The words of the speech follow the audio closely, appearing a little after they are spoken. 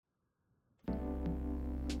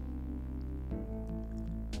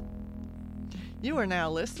You are now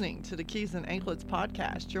listening to the Keys and Anklets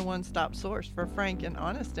podcast, your one-stop source for frank and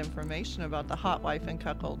honest information about the hot wife and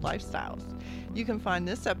cuckold lifestyles. You can find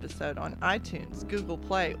this episode on iTunes, Google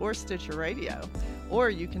Play, or Stitcher Radio, or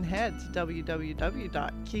you can head to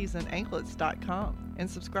www.keysandanklets.com and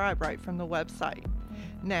subscribe right from the website.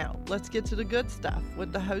 Now, let's get to the good stuff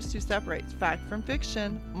with the host who separates fact from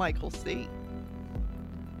fiction, Michael C.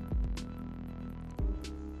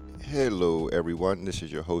 Hello, everyone. This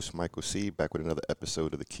is your host, Michael C., back with another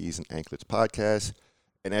episode of the Keys and Anklets podcast.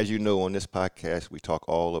 And as you know, on this podcast, we talk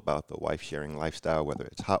all about the wife-sharing lifestyle, whether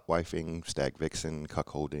it's hot wifing, stag vixen,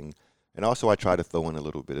 cuckolding. And also, I try to throw in a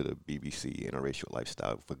little bit of the BBC interracial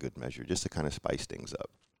lifestyle for good measure, just to kind of spice things up.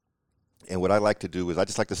 And what I like to do is I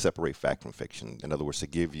just like to separate fact from fiction. In other words, to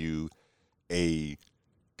give you a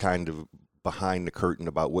kind of behind the curtain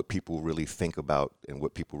about what people really think about and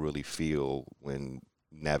what people really feel when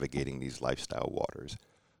navigating these lifestyle waters.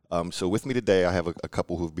 So with me today, I have a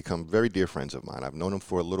couple who've become very dear friends of mine. I've known them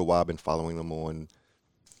for a little while, been following them on,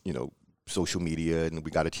 social media, and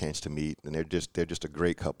we got a chance to meet, and they're just a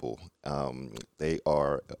great couple. They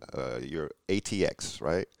are your ATX,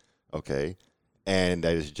 right? Okay. And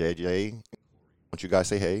that is JJ. Won't you guys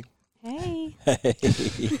say hey? Hey.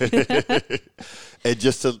 And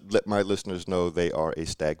just to let my listeners know, they are a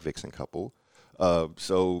stag vixen couple.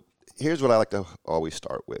 So here's what I like to always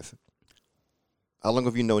start with. How long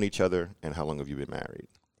have you known each other, and how long have you been married?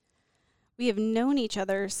 We have known each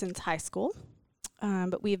other since high school,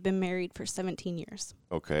 but we have been married for 17 years.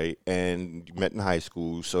 Okay, and you met in high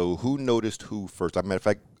school. So who noticed who first? As a matter of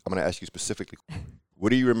fact, I'm going to ask you specifically, what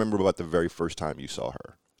do you remember about the very first time you saw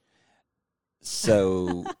her?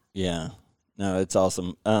 So, yeah. No, it's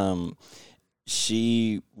awesome.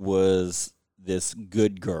 She was this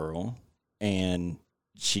good girl, and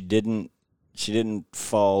she didn't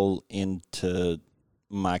fall into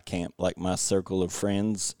my camp, like my circle of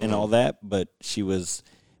friends and all that, but she was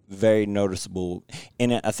very noticeable.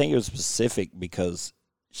 And I think it was specific because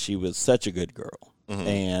she was such a good girl. Mm-hmm.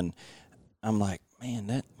 And I'm like, man,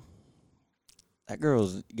 that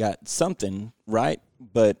girl's got something, right?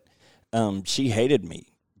 But she hated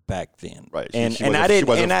me back then. Right.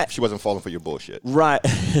 She wasn't falling for your bullshit. Right.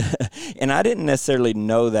 And I didn't necessarily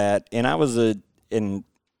know that. And I was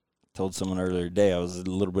told someone earlier today, I was a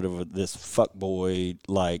little bit of this fuck boy,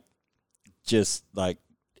 just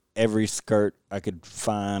every skirt I could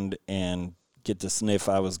find and get to sniff,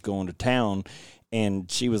 I was going to town. And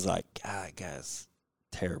she was like, God, guy's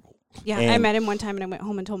terrible. Yeah, I met him one time and I went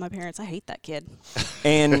home and told my parents, I hate that kid.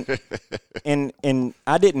 And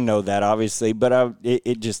I didn't know that, obviously, but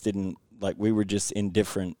it just didn't, we were just in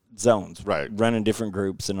different zones. Right. Running different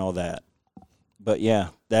groups and all that. But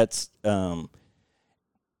yeah, that's,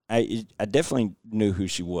 I definitely knew who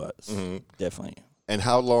she was. Mm-hmm. Definitely. And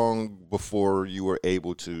how long before you were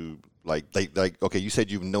able to, okay, you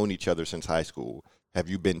said you've known each other since high school. Have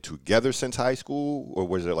you been together since high school, or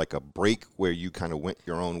was there a break where you kind of went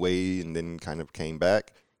your own way and then kind of came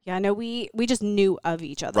back? Yeah, no, we just knew of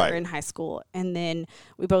each other in high school, and then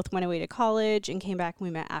we both went away to college and came back and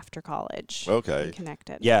we met after college. Okay. And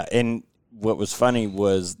connected. Yeah, and what was funny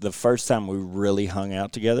was the first time we really hung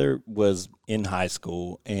out together was in high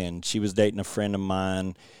school, and she was dating a friend of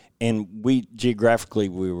mine, and we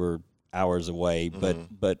were hours away,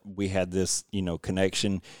 but we had this,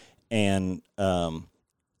 connection. And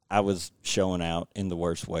I was showing out in the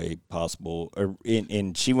worst way possible.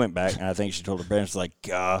 And she went back, and I think she told her parents, no.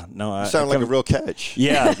 You sound like a real catch.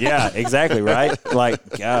 Yeah, exactly, right?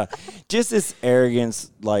 Just this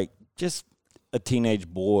arrogance, just a teenage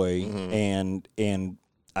boy. Mm-hmm. And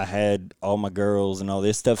I had all my girls and all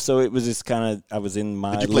this stuff. So it was just kind of, I was in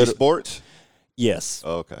my... Did you play sports? Yes.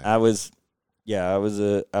 Oh, okay. I was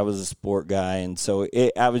a sport guy, and so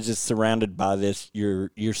I was just surrounded by this.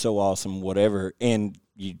 You're so awesome, whatever. And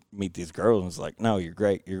you meet these girls, and it's like, no, you're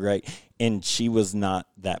great. And she was not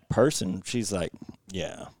that person. She's like,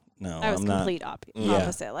 yeah, no, I was I'm not. Complete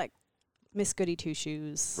opposite, like Miss Goody Two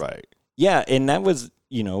Shoes. Right. Yeah, and that was,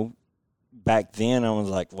 back then I was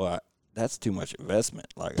like, well, that's too much investment.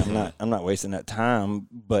 I'm not wasting that time.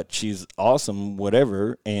 But she's awesome,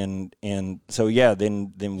 whatever. And so yeah,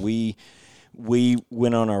 then we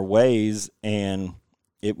went on our ways, and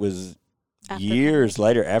it was years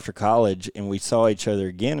later after college, and we saw each other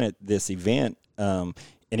again at this event. And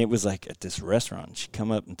it was at this restaurant. She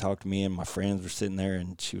come up and talked to me, and my friends were sitting there,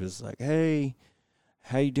 and she was like, hey,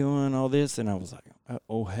 how you doing, all this? And I was like,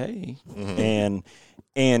 oh, hey. Mm-hmm.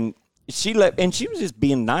 And she left, and she was just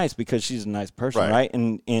being nice because she's a nice person, right?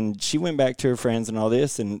 And she went back to her friends and all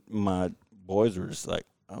this, and my boys were just like,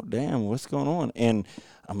 oh, damn, what's going on? And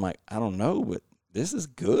I'm like, I don't know, but this is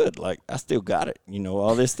good. Like, I still got it,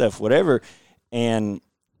 all this stuff, whatever. And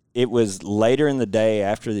it was later in the day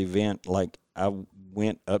after the event, like, I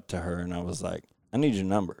went up to her and I was like, I need your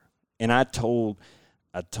number. And I told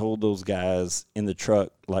those guys in the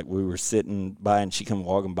truck, like, we were sitting by and she come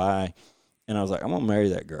walking by, and I was like, I'm going to marry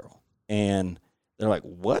that girl. And they're like,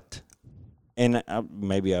 what? And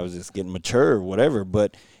maybe I was just getting mature or whatever,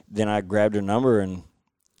 but then I grabbed her number,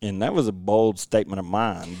 and that was a bold statement of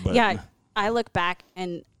mine. But yeah, I look back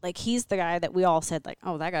and, like, he's the guy that we all said, like,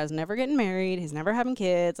 oh, that guy's never getting married. He's never having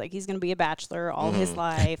kids. Like, he's going to be a bachelor all his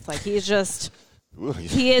life. Like, he's just,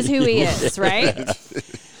 he is who he is, right?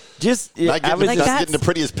 Not getting the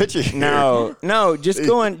prettiest picture here. No, just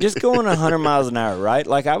going 100 miles an hour, right?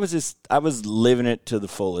 Like, I was living it to the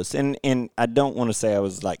fullest. And I don't want to say I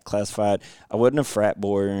was, like, classified. I wasn't a frat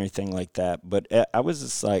boy or anything like that, but I was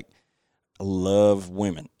just like, I love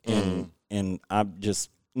women. And I'm just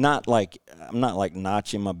I'm not like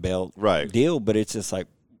notching my belt deal, but it's just like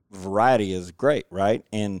variety is great, right?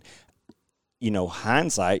 And,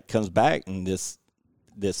 hindsight comes back, and this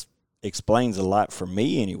explains a lot for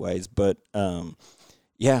me anyways. But I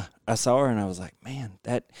saw her and I was like, man,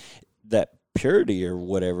 that purity or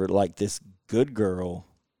whatever, like this good girl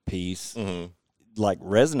piece, like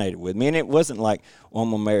resonated with me. And it wasn't like, well,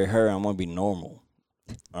 I'm gonna marry her, I'm gonna be normal,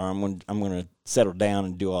 or I'm gonna settle down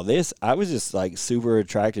and do all this. I was just like super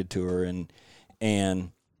attracted to her,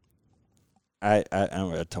 and I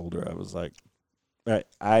told her, I was like,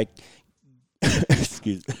 I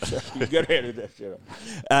excuse me. You gotta edit that shit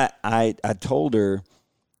up. I told her,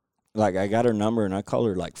 like, I got her number, and I called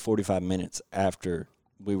her like 45 minutes after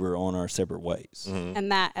we were on our separate ways.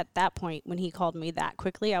 And at that point, when he called me that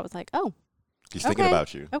quickly, I was like, oh, he's thinking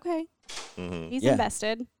about you. Okay. He's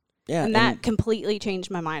invested. Yeah. And that completely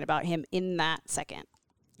changed my mind about him in that second.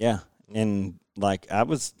 Yeah. And like, I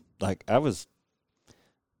was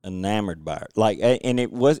enamored by her. Like, and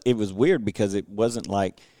it was weird because it wasn't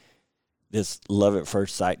like this love at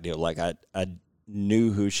first sight deal. Like, I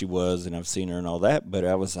knew who she was and I've seen her and all that, but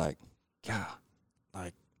I was like, God,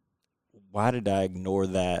 like, why did I ignore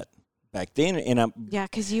that back then? And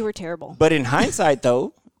because you were terrible. But in hindsight,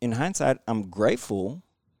 I'm grateful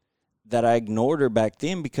that I ignored her back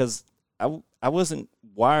then, because I wasn't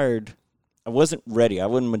wired, I wasn't ready, I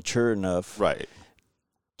wasn't mature enough, right,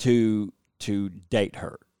 to date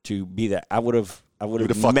her, to be that. I would have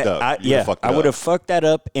fucked up. I would have fucked that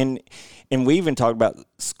up. And we even talked about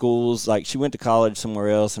schools. Like, she went to college somewhere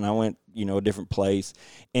else, and I went, a different place.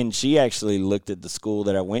 And she actually looked at the school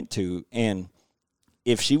that I went to. And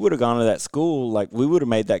if she would have gone to that school, like, we would have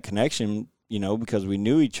made that connection, because we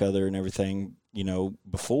knew each other and everything,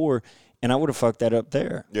 before. And I would have fucked that up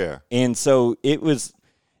there. Yeah. And so it was,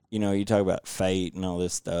 you talk about fate and all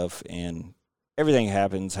this stuff, and everything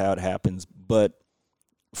happens how it happens. But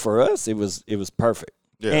for us, it was perfect.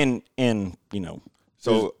 Yeah. And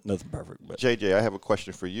so nothing perfect. But JJ, I have a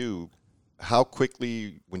question for you. How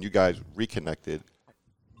quickly, when you guys reconnected,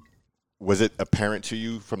 was it apparent to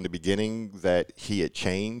you from the beginning that he had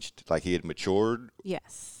changed, like he had matured?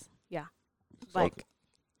 Yes. Yeah. Like,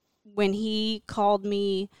 when he called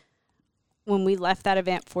me when we left that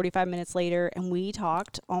event 45 minutes later, and we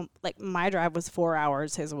talked, like, my drive was 4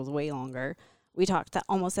 hours, his was way longer. We talked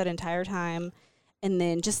almost that entire time. And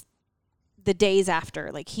then just the days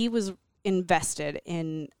after, like, he was invested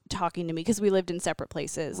in talking to me, because we lived in separate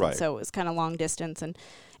places. Right. And so it was kind of long distance, and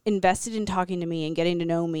invested in talking to me and getting to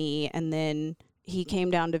know me. And then he came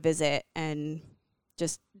down to visit and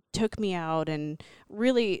just took me out and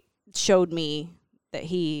really showed me that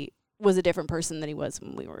he was a different person than he was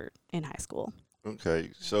when we were in high school. Okay.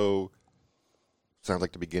 So sounds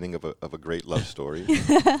like the beginning of a great love story.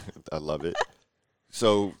 I love it.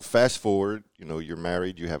 So fast forward, you're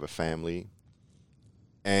married, you have a family,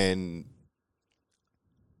 and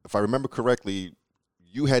if I remember correctly,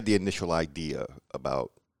 you had the initial idea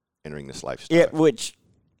about entering this lifestyle. Yeah, which,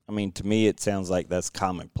 I mean, to me, it sounds like that's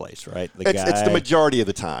commonplace, right? It's the majority of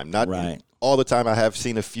the time. Not right. All the time. I have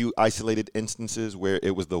seen a few isolated instances where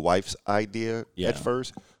it was the wife's idea at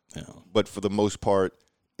first, but for the most part,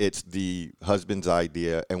 it's the husband's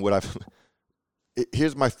idea. And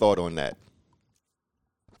here's my thought on that.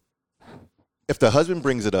 If the husband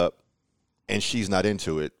brings it up and she's not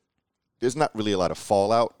into it, there's not really a lot of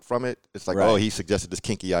fallout from it. It's like, oh, he suggested this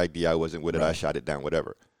kinky idea, I wasn't with it, I shot it down,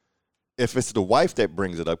 whatever. If it's the wife that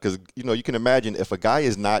brings it up, because, you can imagine if a guy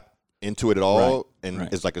is not into it at all and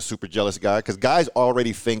is like a super jealous guy, because guys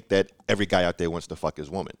already think that every guy out there wants to fuck his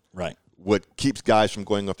woman. Right. What keeps guys from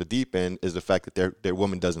going off the deep end is the fact that their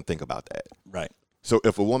woman doesn't think about that. Right. So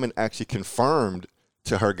if a woman actually confirmed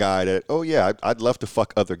to her guy that, oh, yeah, I'd love to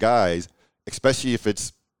fuck other guys, especially if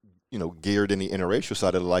it's, geared in the interracial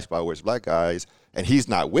side of the lifestyle where it's black guys and he's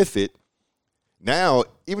not with it. Now,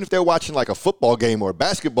 even if they're watching like a football game or a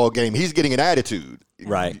basketball game, he's getting an attitude.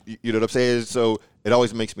 Right. You know what I'm saying? So it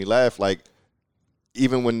always makes me laugh. Like,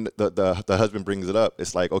 even when the husband brings it up,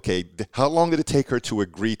 it's like, okay, how long did it take her to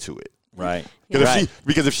agree to it? Right.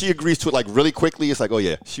 Because if she agrees to it like really quickly, it's like, oh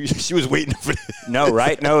yeah, she was waiting for this. No,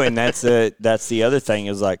 right? No, and that's the other thing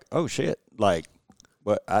is like, oh shit, like,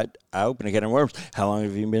 what I open a can of worms. How long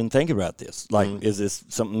have you been thinking about this? Like, is this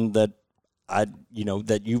something that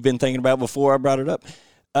that you've been thinking about before I brought it up?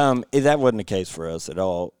 That wasn't the case for us at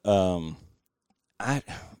all. We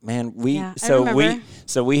were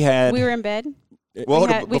in bed. Well,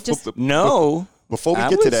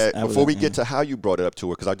 Before we get to how you brought it up to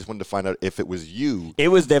her, because I just wanted to find out if it was you. It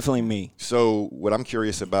was definitely me. So what I'm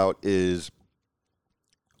curious about is,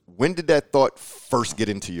 when did that thought first get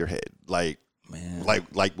into your head? Like, man,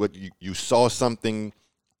 like what you saw something,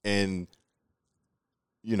 and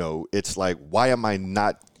it's like, why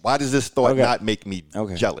does this thought not make me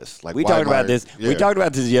jealous? Like, we talked about this. Yeah. We talked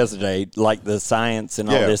about this yesterday, like the science and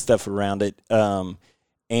all this stuff around it.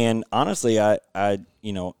 And honestly, I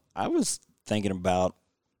was thinking about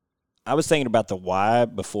the why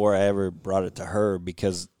before I ever brought it to her,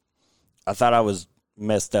 because I thought I was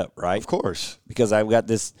messed up, right? Of course. Because I've got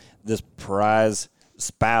this prize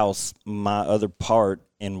spouse, my other part,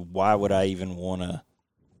 and why would I even want to,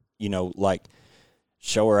 like,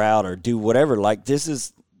 show her out or do whatever? Like, this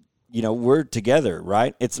is, we're together,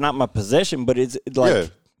 right? It's not my possession, but it's like,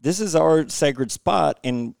 this is our sacred spot,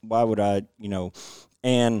 and why would I,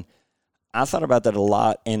 and I thought about that a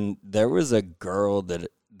lot, and there was a girl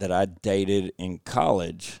that I dated in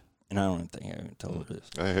college, and I don't think I even told her this.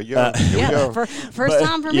 Here we go. First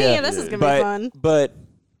time for me. This is gonna be fun. But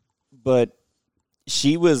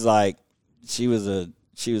she was like, she was a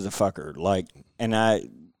fucker. Like, and I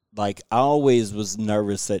always was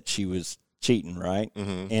nervous that she was cheating, right?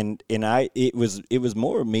 Mm-hmm. And it was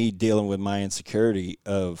more of me dealing with my insecurity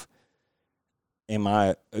of, am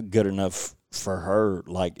I good enough for her?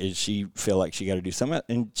 Like, does she feel like she got to do something?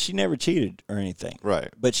 And she never cheated or anything. Right.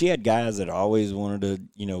 But she had guys that always wanted to,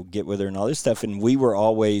 get with her and all this stuff. And we were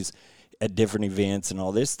always at different events and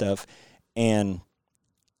all this stuff. And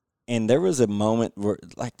there was a moment where,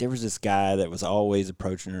 like, there was this guy that was always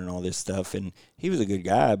approaching her and all this stuff. And he was a good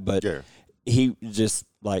guy, but he just,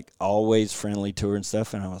 like, always friendly to her and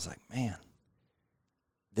stuff. And I was like, man,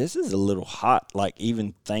 this is a little hot. Like,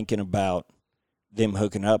 even thinking about them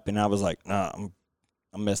hooking up, and I was like, nah,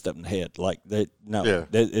 I'm messed up in the head. Like, that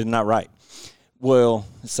it's not right. Well,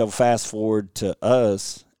 so fast forward to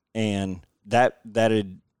us, and that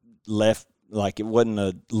had left, like, it wasn't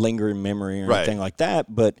a lingering memory or anything like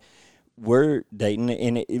that, but we're dating,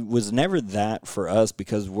 and it was never that for us,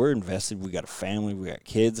 because we're invested. We got a family, we got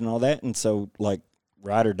kids and all that, and so, like,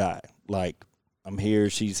 ride or die. Like, I'm here,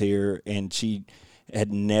 she's here, and she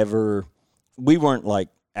had never, we weren't, like,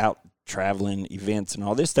 out traveling events and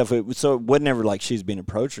all this stuff. So it wasn't ever like she's being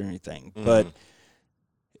approached or anything. Mm-hmm. But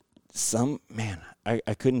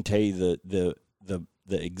I couldn't tell you the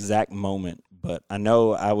exact moment, but I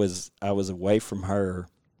know I was away from her,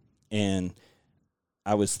 and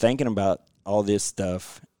I was thinking about all this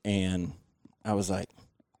stuff, and I was like,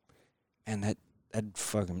 man,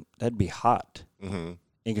 that'd be hot. Mm-hmm.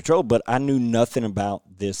 In control, but I knew nothing about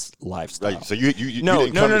this lifestyle. Right. So you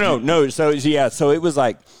no. So it was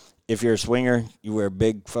like, if you're a swinger, you wear a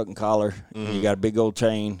big fucking collar, and you got a big old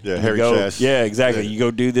chain. Yeah, hairy chest. Yeah, exactly. Yeah. You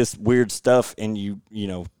go do this weird stuff, and you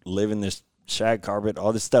live in this shag carpet,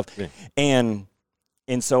 all this stuff. Yeah. And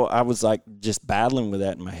so I was, like, just battling with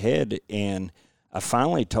that in my head, and I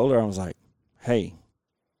finally told her, I was like, hey,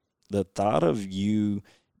 the thought of you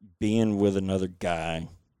being with another guy,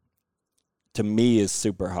 to me, is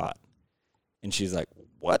super hot. And she's like,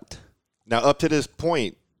 what? Now, up to this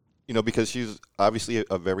point, because she's obviously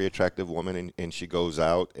a very attractive woman, and she goes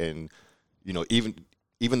out, and, even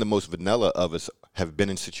the most vanilla of us have been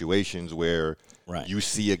in situations where you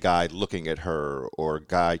see a guy looking at her, or a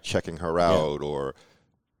guy checking her out, or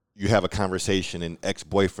you have a conversation and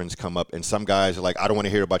ex-boyfriends come up, and some guys are like, I don't want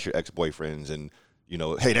to hear about your ex-boyfriends, and,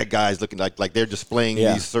 hey, that guy's looking like they're displaying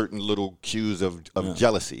these certain little cues of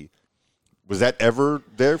jealousy. Was that ever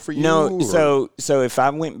there for you? No. Or? So if I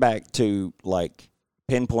went back to, like,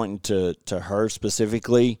 pinpointing to her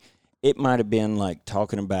specifically, it might have been, like,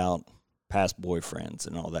 talking about past boyfriends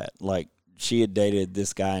and all that. Like, she had dated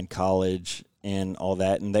this guy in college and all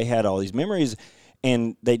that, and they had all these memories,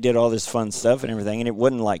 and they did all this fun stuff and everything, and it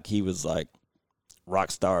wasn't like he was, like,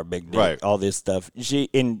 rock star, big dick, all this stuff. She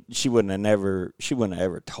wouldn't have ever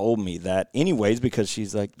told me that anyways, because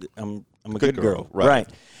she's like, I'm I'm a good girl. Right.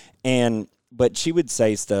 But she would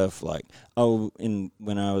say stuff like, oh, and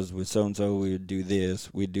when I was with so-and-so, we'd do this,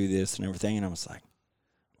 and everything. And I was like,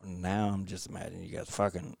 now I'm just imagining you guys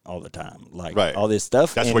fucking all the time. Like, all this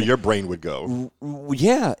stuff. That's where your brain would go.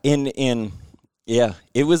 Yeah. And yeah,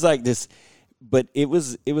 it was like this, but it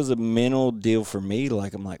was a mental deal for me.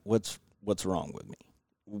 Like, I'm like, what's wrong with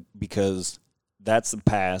me? Because that's the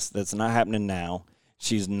past. That's not happening now.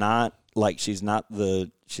 She's not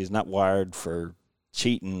wired for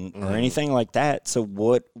cheating or anything like that. So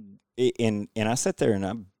what? And I sat there and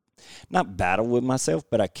I not battled with myself,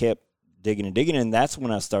 but I kept digging, and that's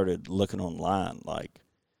when I started looking online. Like,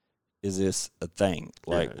 is this a thing?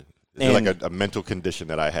 Like, is it like a mental condition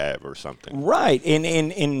that I have or something? Right.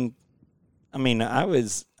 And I mean, I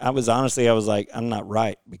was honestly, I was like, I'm not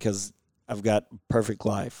right because I've got perfect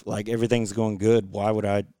life. Like, everything's going good. Why would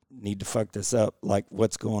I need to fuck this up? Like,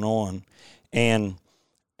 what's going on? And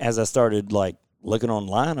as I started like looking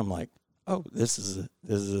online, I'm like, oh, this is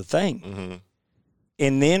a thing. Mm-hmm.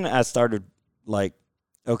 And then I started like,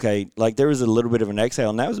 okay, like there was a little bit of an exhale,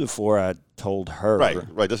 and that was before I told her.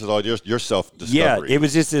 Right. This is all your self-discovery. Yeah, it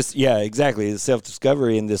was just this, exactly, the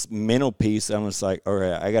self-discovery and this mental piece. I'm just like, all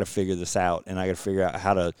right, I got to figure this out, and I got to figure out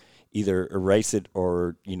how to either erase it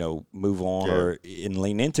or, move on and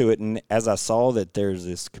lean into it. And as I saw that there's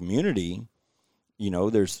this community,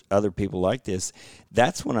 there's other people like this,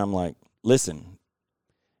 that's when I'm like, listen,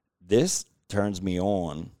 this turns me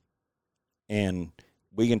on, and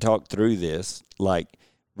we can talk through this. Like,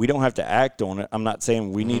 we don't have to act on it. I'm not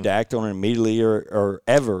saying we need to act on it immediately or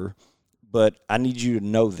ever, but I need you to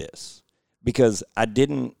know this, because I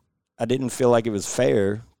didn't feel like it was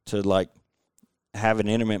fair to like have an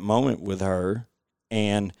intimate moment with her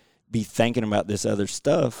and be thinking about this other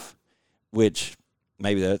stuff, which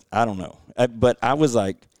maybe that, I don't know. But I was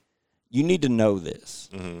like, you need to know this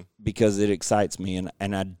because it excites me,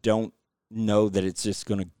 and I don't know that it's just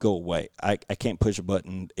going to go away. I can't push a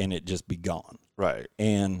button and it just be gone. Right.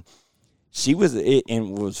 And she was,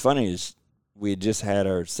 and what was funny is we had just had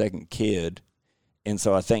our second kid, and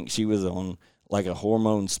so I think she was on like a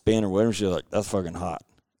hormone spin or whatever. She was like, that's fucking hot.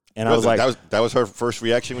 And I was like, that was her first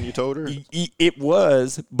reaction when you told her? It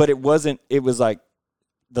was, but it wasn't. It was like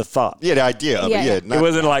the thought. Yeah, the idea of it. Yeah, it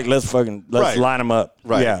wasn't like, let's line them up.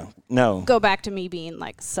 Right. Yeah. No. Go back to me being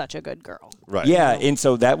like such a good girl. Right. Yeah. And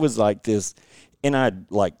so that was like this, and I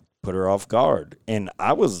like put her off guard, and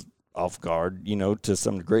I was off guard, to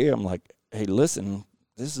some degree. I'm like, hey, listen,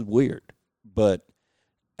 this is weird, but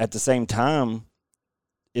at the same time,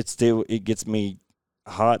 it gets me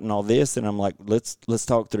hot and all this, and I'm like, let's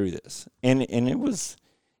talk through this. And it was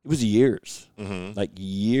years, like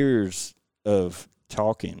years of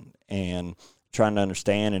talking and trying to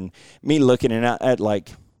understand, and me looking at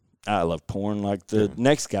like, I love porn like the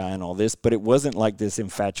next guy and all this, but it wasn't like this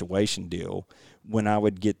infatuation deal. When I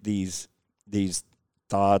would get these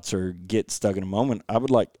thoughts or get stuck in a moment,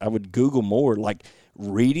 I would Google more. Like,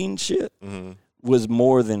 reading shit was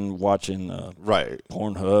more than watching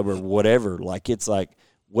Pornhub or whatever. Like, it's like,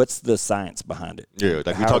 what's the science behind it? Yeah,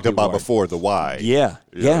 like we talked about before, the why. Yeah.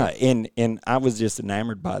 And I was just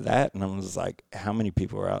enamored by that, and I was like, how many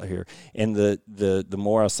people are out here? And the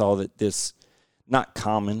more I saw that this, not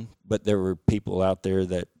common, but there were people out there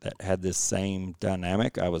that had this same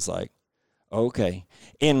dynamic, I was like, okay.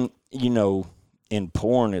 And, in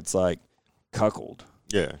porn, it's like cuckold.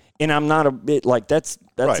 Yeah. And I'm not a bit like, that's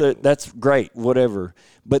great, whatever.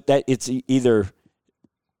 But that it's either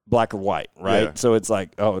black or white, right? Yeah. So it's like,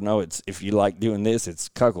 oh no, it's, if you like doing this, it's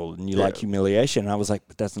cuckold, and you like humiliation. And I was like,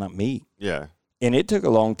 but that's not me. Yeah. And it took a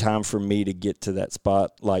long time for me to get to that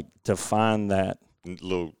spot, like to find that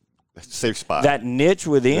little safe spot, that niche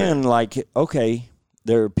within. Like, okay,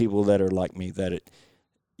 there are people that are like me that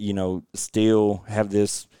still have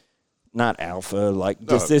this, not alpha, like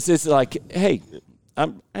this is like, hey,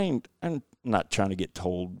 I'm not trying to get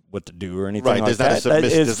told what to do or anything like that.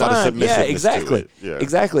 It's fine. Yeah, exactly. Yeah.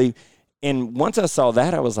 Exactly. And once I saw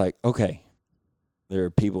that, I was like, okay, there are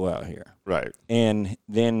people out here. Right. And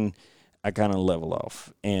then I kind of leveled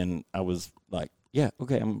off, and I was like, yeah,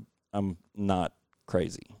 okay, I'm not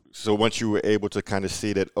crazy. So once you were able to kind of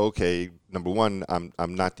see that, okay, number one,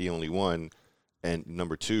 I'm not the only one, and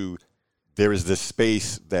number two, there is this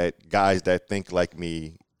space that guys that think like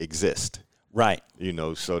me exist. Right.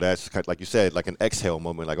 So that's kind of, like you said, like an exhale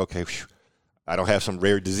moment, like, okay, I don't have some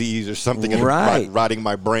rare disease or something rotting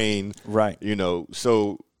my brain. Right.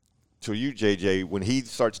 So to you, JJ, when he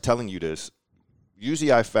starts telling you this,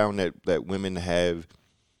 usually I found that women have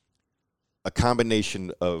a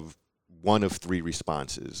combination of one of three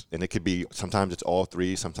responses. And it could be, sometimes it's all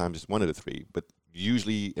three, sometimes it's one of the three. But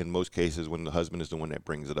usually in most cases when the husband is the one that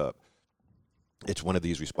brings it up, it's one of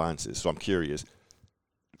these responses. So I'm curious.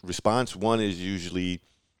 Response one is usually,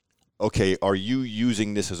 okay, are you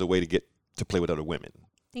using this as a way to get to play with other women?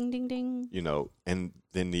 Ding, ding, ding. You know, and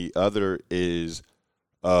then the other is,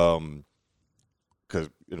 because,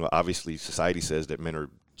 you know, obviously society says that men are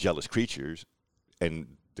jealous creatures, and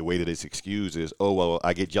the way that it's excused is, oh, well,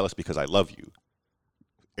 I get jealous because I love you.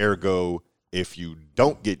 Ergo, if you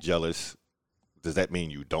don't get jealous, does that mean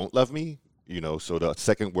you don't love me? You know, so the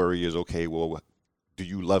second worry is, okay, well, do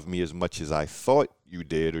you love me as much as I thought you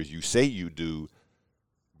did, or you say you do?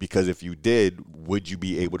 Because if you did, would you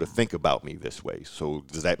be able to think about me this way? So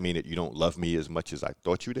does that mean that you don't love me as much as I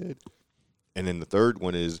thought you did? And then the third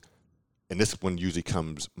one is, and this one usually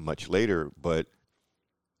comes much later, but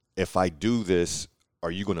if I do this, are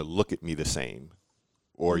you going to look at me the same?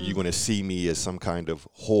 Or are you going to see me as some kind of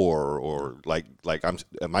whore, or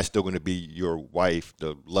am I still going to be your wife,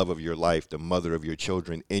 the love of your life, the mother of your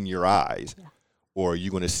children in your eyes? Yeah. Or are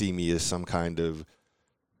you going to see me as some kind of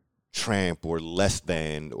tramp or less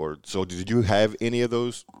than? Or so did you have any of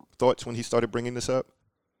those thoughts when he started bringing this up?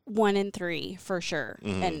 1 and 3 for sure.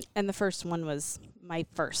 And the first one was my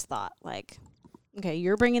first thought, like, okay,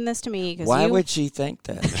 you're bringing this to me because why would she think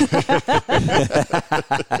that?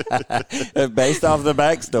 Based off the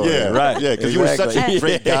backstory, yeah, right? Yeah, because you were such a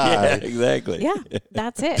great guy. Yeah, exactly. Yeah,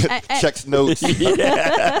 that's it. Checks notes.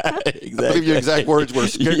 Yeah, exactly. I believe your exact words were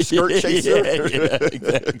skirt chaser. Yeah,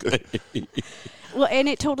 exactly. Well, and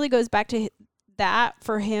it totally goes back to that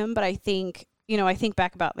for him, but I think, you know, I think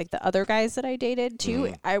back about like the other guys that I dated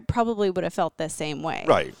too. I probably would have felt the same way.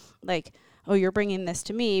 Right. Like, oh, you're bringing this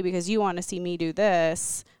to me because you want to see me do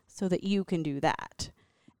this so that you can do that.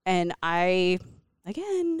 And I,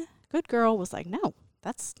 again, good girl, was like, no,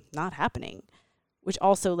 that's not happening. Which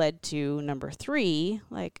also led to number 3,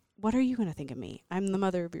 like, what are you going to think of me? I'm the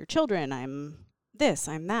mother of your children. I'm this,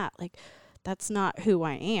 I'm that. Like, that's not who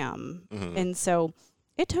I am. And so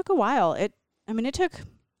it took a while. It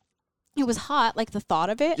was hot, like the thought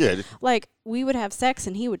of it. Yeah. Like, we would have sex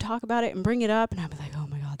and he would talk about it and bring it up, and I'd be like, oh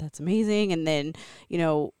my God, that's amazing. And then, you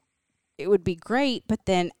know, it would be great. But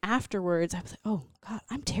then afterwards, I was like, oh God,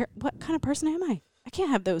 what kind of person am I? I can't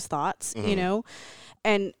have those thoughts, you know?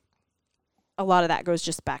 And a lot of that goes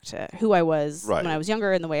just back to who I was when I was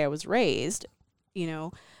younger and the way I was raised, you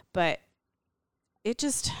know? But it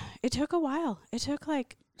took a while. It took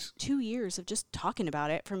like 2 years of just talking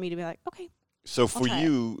about it for me to be like, okay. So for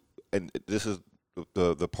you, and this is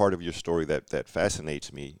the part of your story that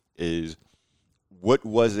fascinates me, is what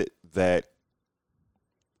was the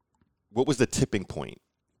tipping point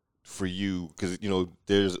for you? Because, you know,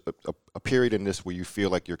 there's a period in this where you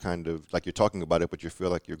feel like you're kind of, like you're talking about it, but you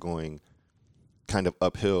feel like you're going kind of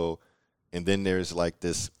uphill. And then there's like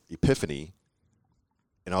this epiphany,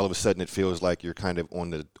 and all of a sudden it feels like you're kind of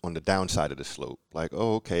on the downside of the slope. Like,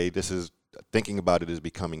 oh, okay, thinking about it is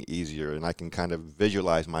becoming easier, and I can kind of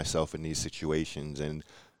visualize myself in these situations. And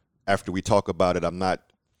after we talk about it, I'm not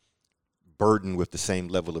burdened with the same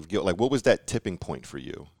level of guilt. Like, what was that tipping point for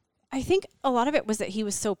you? I think a lot of it was that he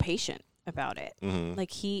was so patient about it.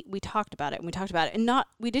 Like, we talked about it, and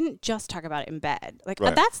we didn't just talk about it in bed. Like,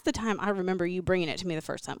 that's the time I remember you bringing it to me the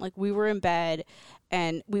first time. Like, we were in bed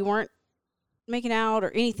and we weren't making out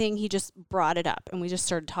or anything. He just brought it up and we just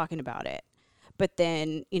started talking about it. But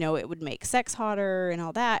then, you know, it would make sex hotter and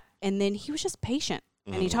all that. And then he was just patient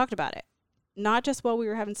and he talked about it. Not just while we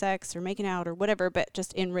were having sex or making out or whatever, but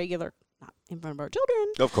just in regular, not in front of our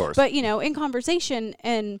children. Of course. But, you know, in conversation,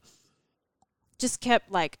 and just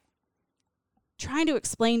kept like trying to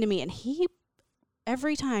explain to me. And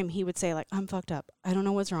every time he would say like, I'm fucked up. I don't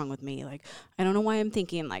know what's wrong with me. Like, I don't know why I'm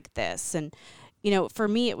thinking like this. And, you know, for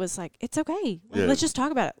me, it was like, it's okay. Yeah. Let's just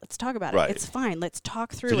talk about it. Let's talk about it. It's fine. Let's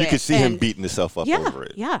talk through it. So you could see him beating himself up over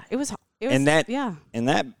it. Yeah, it was, and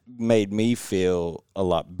that made me feel a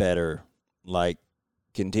lot better, like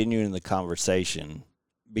continuing the conversation,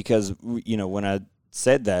 because, you know, when I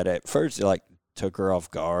said that at first, it like took her off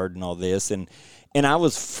guard and all this, and I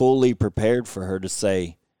was fully prepared for her to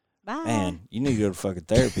say, bye, man, you need to go to fucking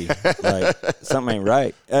therapy. Like, something ain't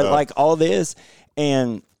right. Like all this,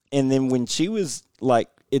 and then when she was like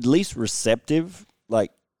at least receptive,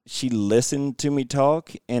 like she listened to me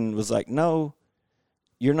talk and was like, no,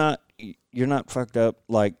 you're not fucked up.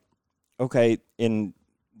 Like, okay. And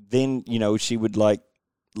then, you know, she would like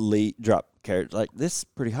drop carrots like, this is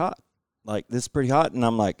pretty hot. Like, this is pretty hot. And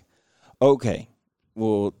I'm like, okay,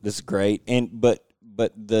 well, this is great. And, but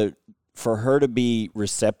for her to be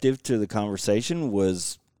receptive to the conversation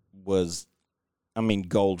was, I mean,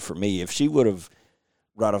 gold for me. If she would have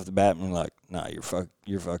right off the bat been like, nah,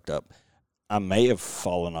 you're fucked up, I may have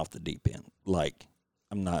fallen off the deep end. Like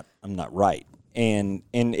I'm not right. And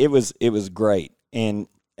it was great. And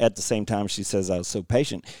at the same time, she says I was so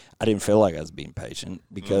patient. I didn't feel like I was being patient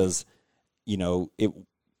because, you know,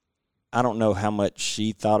 I don't know how much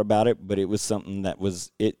she thought about it, but it was something that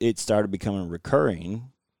was, it started becoming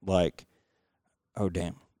recurring. Like, oh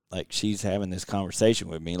damn, like she's having this conversation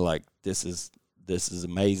with me. Like this is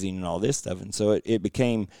amazing and all this stuff. And so it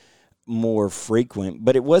became more frequent,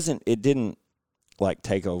 but it didn't like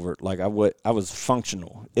take over. Like I was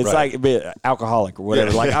functional. It's like a bit alcoholic or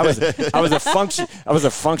whatever. Like I was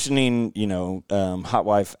a functioning, you know, hot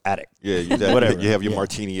wife addict. Yeah, whatever. You have your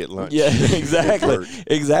martini at lunch. Yeah,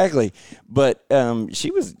 exactly. But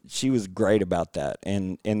she was great about that,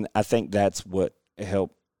 and I think that's what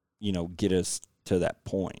helped, you know, get us to that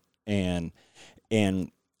point. And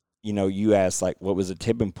you know, you asked like what was a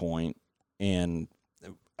tipping point, and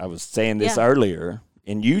I was saying this earlier.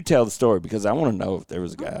 And you tell the story because I want to know if there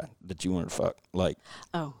was a guy that you wanted to fuck. Like,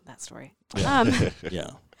 oh, that story. Yeah. Yeah.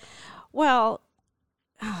 Well,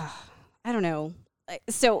 I don't know.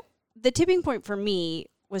 So the tipping point for me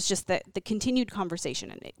was just that the continued conversation,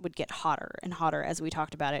 and it would get hotter and hotter as we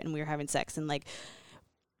talked about it, and we were having sex, and like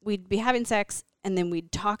we'd be having sex, and then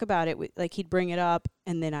we'd talk about it. Like he'd bring it up,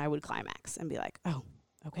 and then I would climax and be like, oh.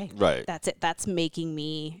 Okay, right. That's it. That's making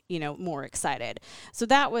me, you know, more excited. So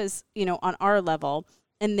that was, you know, on our level.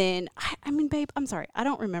 And then, I mean, babe, I'm sorry. I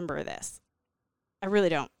don't remember this. I really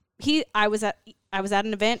don't. I was at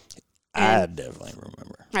an event. I definitely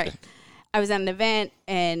remember. Right. I was at an event,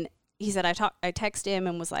 and he said, I texted him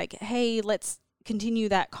and was like, hey, let's continue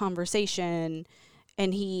that conversation.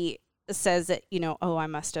 And he says that, you know, oh, I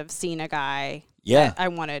must have seen a guy that I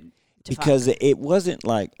wanted to because fuck. It wasn't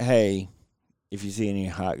like, hey, if you see any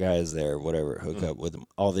hot guys there, whatever, hook up with them,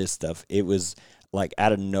 all this stuff. It was like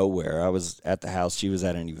out of nowhere. I was at the house. She was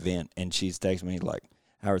at an event, and she's texting me like,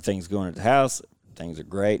 how are things going at the house? Things are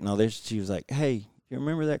great and all this. She was like, hey, you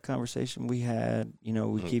remember that conversation we had? You know,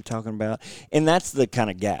 we keep talking about. And that's the kind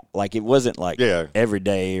of gap. Like, it wasn't like every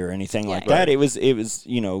day or anything like that. It was,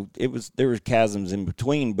 you know, there were chasms in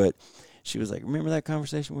between. But she was like, remember that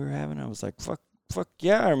conversation we were having? I was like, fuck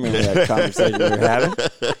yeah, I remember that conversation we were having.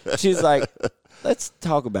 She's like, let's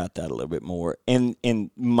talk about that a little bit more. And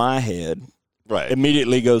in my head,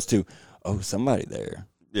 immediately goes to, oh, somebody there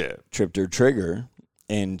tripped her trigger.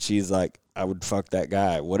 And she's like, I would fuck that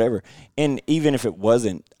guy, whatever. And even if it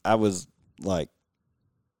wasn't, I was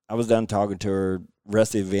done talking to her.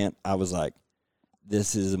 Rest of the event, I was like,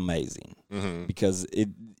 this is amazing. Mm-hmm. Because it,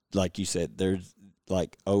 like you said, there's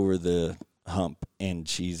like over the hump, and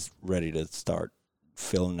she's ready to start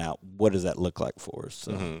filling out what does that look like for us.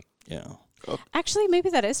 So, Actually, maybe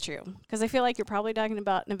that is true, because I feel like you're probably talking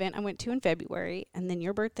about an event I went to in February, and then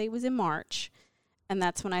your birthday was in March, and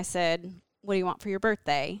that's when I said, what do you want for your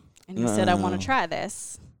birthday? And you said, I want to try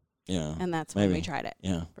this. Yeah. And that's when we tried it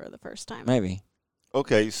for the first time. Maybe.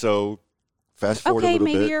 Okay, so fast forward a little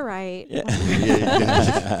bit. Okay, maybe you're right.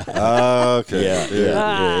 Okay.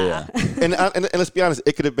 Yeah. And let's be honest,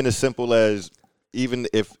 it could have been as simple as, even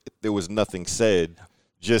if there was nothing said,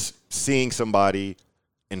 just seeing somebody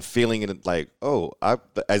and feeling it like, oh,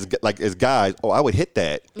 as guys, oh, I would hit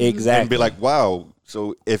that. Exactly. And be like, wow.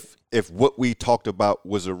 So if what we talked about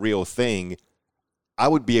was a real thing, I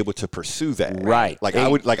would be able to pursue that. Right. Like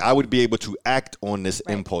I would be able to act on this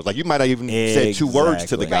impulse. Like you might have even said 2 words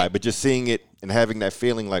to the guy, but just seeing it and having that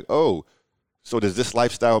feeling like, oh, so does this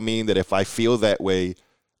lifestyle mean that if I feel that way,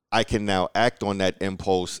 I can now act on that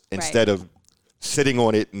impulse instead of sitting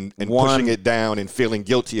on it and pushing it down and feeling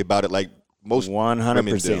guilty about it like most 100%.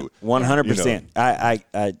 women do.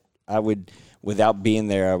 100%. I would, without being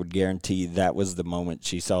there, I would guarantee that was the moment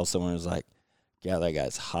she saw someone who was like, yeah, that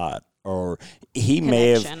guy's hot. Or he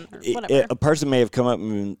may have, a person may have come up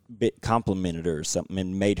and complimented her or something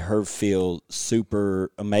and made her feel super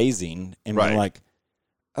amazing and been like,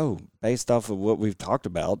 oh, based off of what we've talked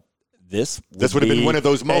about, this would have been one of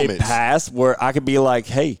those moments. A pass where I could be like,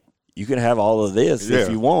 hey, you can have all of this if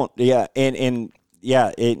you want. Yeah. And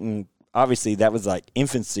obviously that was like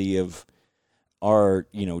infancy of our,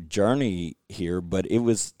 journey here, but it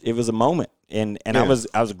was a moment. And I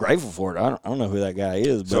was grateful for it. I don't know who that guy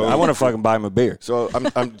is, but I want to fucking buy him a beer. So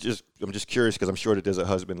I'm just curious, because I'm sure that there's a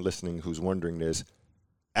husband listening who's wondering this.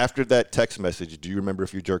 After that text message, do you remember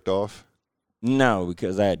if you jerked off? No,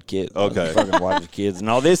 because I had kids. Okay, I fucking watching kids and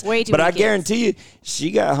all this. But I guarantee you,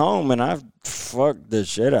 she got home and I fucked the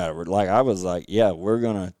shit out of her. Like I was like, yeah, we're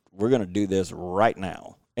gonna do this right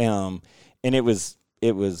now. And it was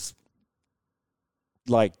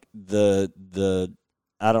like the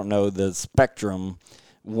I don't know, the spectrum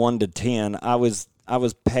 1 to 10. I I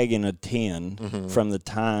was pegging a 10 from the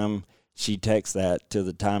time she texted that to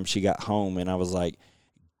the time she got home, and I was like,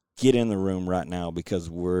 get in the room right now because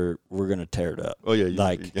we're gonna tear it up. Oh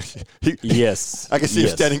yeah, yes. I can see him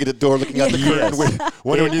standing at the door, looking out the curtain.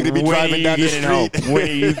 When you gonna be driving down the street? When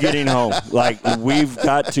are you getting home? Like we've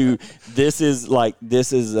got to. This is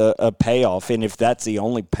a payoff, and if that's the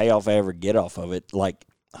only payoff I ever get off of it, like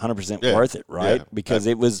 100% worth it, right? Because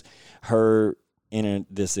it was her in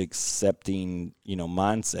this accepting,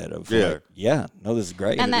 mindset of no, this is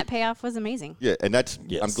great, and that payoff was amazing. Yeah, and that's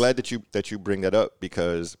I'm glad that you bring that up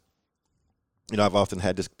because. I've often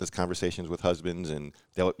had this conversations with husbands, and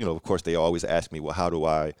they'll, of course, they always ask me, well, how do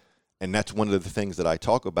I? And that's one of the things that I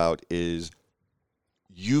talk about is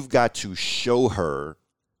you've got to show her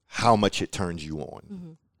how much it turns you on.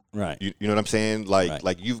 Mm-hmm. Right. You know what I'm saying?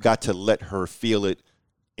 Like you've got to let her feel it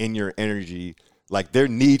in your energy. Like there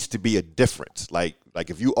needs to be a difference. Like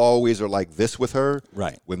if you always are like this with her,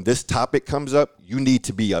 right? When this topic comes up, you need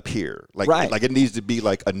to be up here. Like it needs to be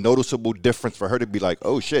like a noticeable difference for her to be like,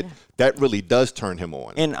 oh shit, that really does turn him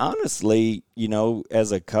on. And honestly,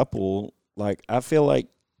 as a couple, like I feel like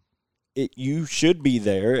you should be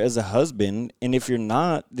there as a husband, and if you're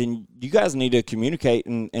not, then you guys need to communicate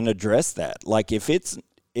and address that. Like if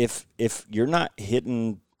you're not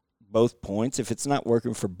hitting both points, if it's not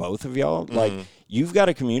working for both of y'all, like you've got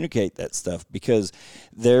to communicate that stuff, because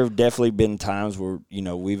there have definitely been times where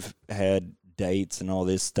we've had dates and all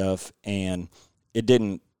this stuff and it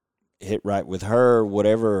didn't hit right with her or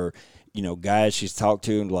whatever, or guys she's talked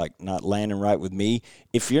to and like not landing right with me.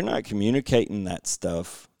 If you're not communicating that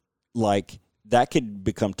stuff, like that could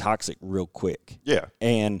become toxic real quick. Yeah.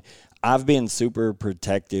 And I've been super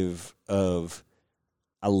protective of,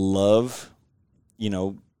 I love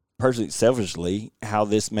personally, selfishly, how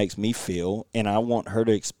this makes me feel, and I want her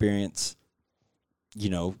to experience,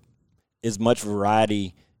 as much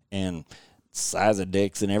variety and size of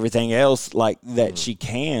dicks and everything else like that she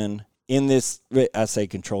can in this, I say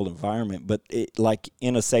controlled environment, but like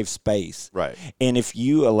in a safe space. Right. And if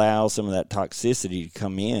you allow some of that toxicity to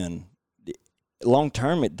come in, long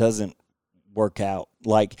term, it doesn't work out.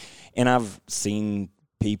 Like, and I've seen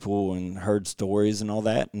people and heard stories and all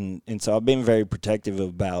that. And so I've been very protective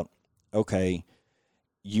about, okay,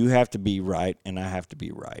 you have to be right and I have to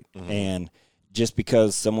be right. Mm-hmm. And just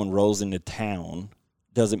because someone rolls into town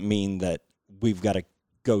doesn't mean that we've got to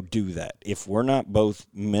go do that. If we're not both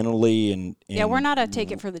mentally and we're not a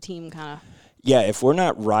take it for the team kind of. Yeah, if we're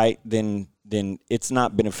not right, then it's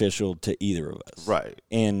not beneficial to either of us. Right.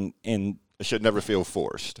 And it should never feel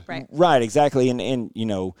forced. Right. Right, exactly. And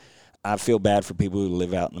I feel bad for people who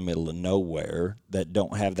live out in the middle of nowhere that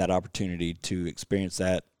don't have that opportunity to experience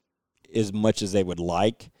that as much as they would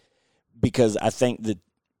like, because I think that,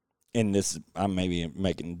 and this, I may be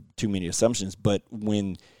making too many assumptions, but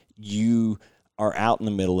when you are out in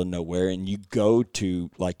the middle of nowhere and you go to,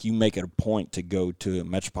 like, you make it a point to go to a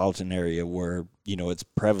metropolitan area where, it's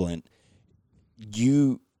prevalent,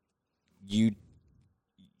 your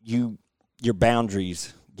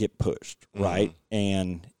boundaries get pushed, right?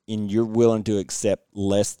 And you're willing to accept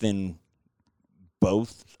less than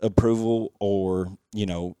both approval, or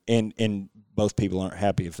and both people aren't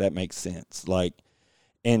happy, if that makes sense. Like,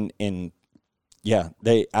 and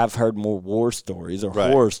I've heard more war stories or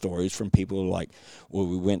horror stories from people who are like, well,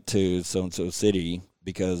 we went to so and so city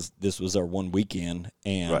because this was our one weekend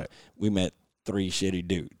and we met 3 shitty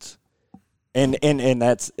dudes, and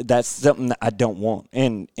that's something that I don't want.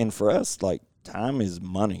 And for us, like, time is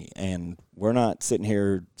money, and we're not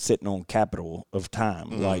sitting on capital of time.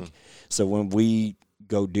 Mm-hmm. Like, so when we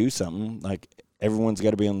go do something, like, everyone's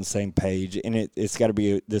got to be on the same page, and it's got to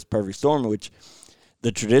be this perfect storm, which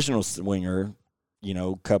the traditional swinger,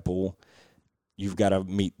 couple, you've got to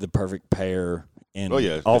meet the perfect pair, and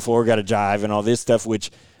all 4 got to jive and all this stuff,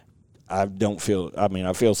 which I don't feel. I mean,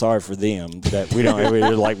 I feel sorry for them that we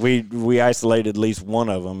don't. Like, we isolated at least one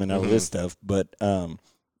of them and all this stuff, but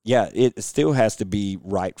it still has to be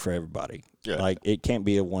right for everybody. Yeah. Like, it can't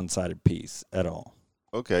be a one-sided piece at all.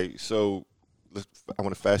 Okay, so I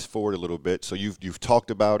want to fast forward a little bit. So you've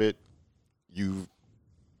talked about it. You've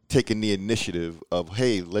taken the initiative of,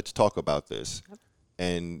 hey, let's talk about this. Yep.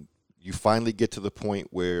 And you finally get to the point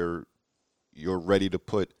where you're ready to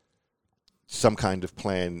put some kind of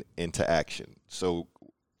plan into action. So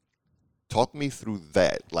talk me through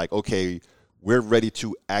that. Like, okay, we're ready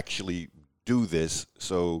to actually do this.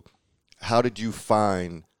 So how did you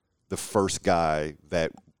find the first guy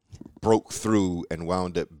that broke through and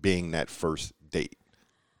wound up being that first date?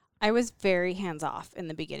 I was very hands-off in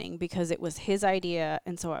the beginning because it was his idea,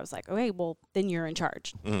 and so I was like, okay, well, then you're in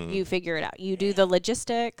charge. Mm-hmm. You figure it out. You do the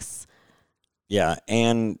logistics. Yeah,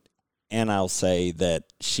 and I'll say that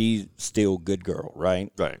she's still good girl,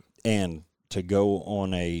 right? Right. And to go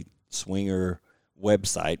on a swinger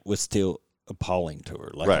website was still appalling to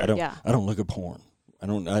her. Like Right. I don't look at porn.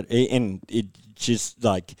 And it just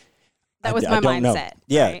like That was I my don't know. mindset.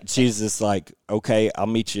 Yeah, right? she's just like, okay, I'll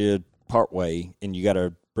meet you part way, and you got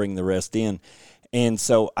to bring the rest in. And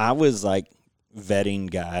so I was like vetting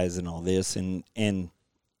guys and all this, and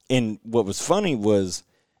what was funny was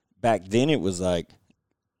back then it was like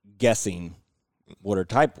guessing what her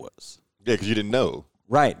type was. Yeah, because you didn't know.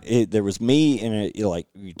 Right. There was me, and like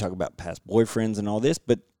you talk about past boyfriends and all this,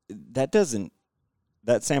 but that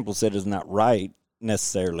sample set is not right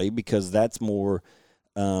necessarily, because that's more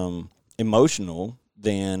emotional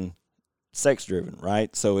than sex driven,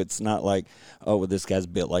 right? So it's not like, oh, well, this guy's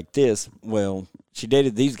built like this. Well, she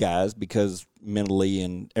dated these guys because mentally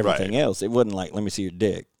and everything else. It wasn't like, let me see your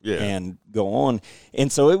dick and go on.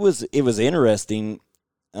 And so it was interesting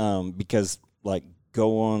because like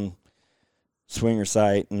go on swinger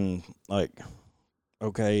site and like,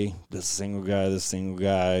 okay, this single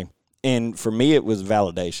guy. And for me, it was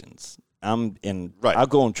validations. I'll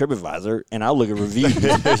go on TripAdvisor and I'll look at reviews.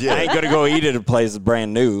 I ain't gonna go eat at a place that's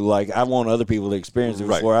brand new. Like, I want other people to experience it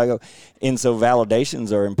before I go. And so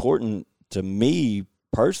validations are important to me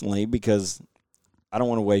personally, because I don't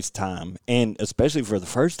want to waste time. And especially for the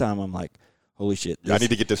first time, I'm like, holy shit, I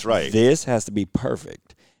need to get this right. This has to be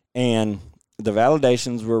perfect. And the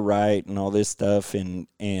validations were right and all this stuff.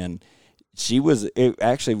 And she was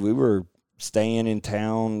actually, we were staying in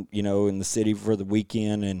town, in the city for the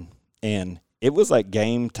weekend, and it was like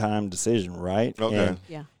game time decision, right? Okay.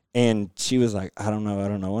 And she was like, I don't know.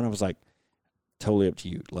 And I was like, totally up to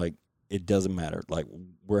you. Like, it doesn't matter. Like,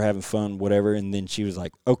 we're having fun, whatever. And then she was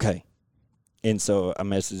like, okay. And so I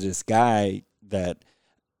messaged this guy that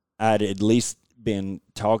I'd at least been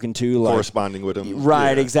talking to. Like, corresponding with him.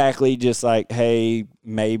 Right, exactly. Just like, hey,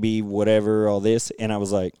 maybe, whatever, all this. And I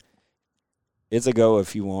was like, it's a go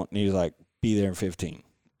if you want. And he was like, be there in 15.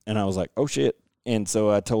 And I was like, oh, shit. And so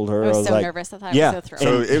I told her, I was so like, nervous. I thought I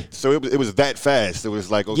was So it was that fast. It was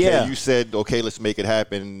like, okay, you said, okay, let's make it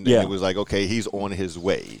happen. And it was like, okay, he's on his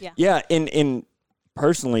way. Yeah. And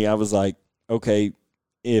personally, I was like, okay,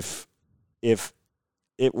 if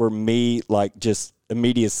it were me, like, just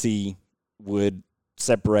immediacy would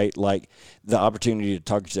separate, like, the opportunity to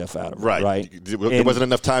talk yourself out of it. Right. There wasn't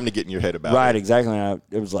enough time to get in your head about it. Right, exactly. And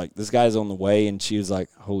it was like, this guy's on the way, and she was like,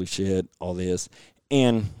 holy shit, all this.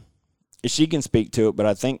 And she can speak to it, but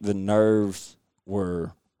I think the nerves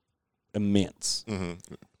were immense. Mm-hmm.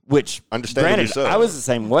 Which, granted, I was the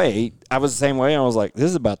same way. I was like,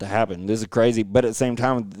 this is about to happen. This is crazy. But at the same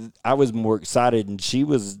time, I was more excited, and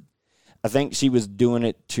I think she was doing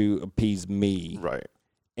it to appease me. Right.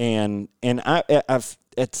 And I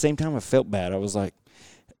at the same time, I felt bad. I was like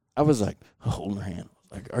holding her hand.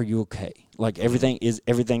 Like, are you okay? Like, is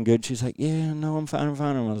everything good? She's like, yeah, no, I'm fine.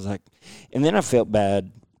 And I was like, and then I felt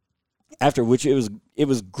bad after, which it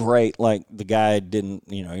was great. Like, the guy didn't,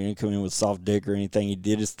 he didn't come in with soft dick or anything. He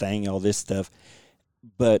did his thing, all this stuff.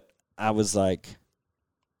 But I was like,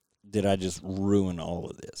 did I just ruin all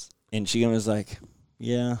of this? And she was like,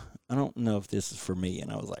 yeah, I don't know if this is for me.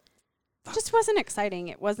 And I was like, it just wasn't exciting.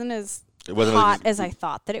 It wasn't as hot as I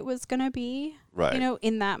thought that it was going to be,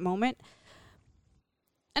 in that moment.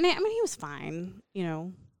 And I mean, he was fine,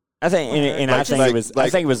 I think, I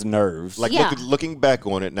think it was nerves. Like, looking back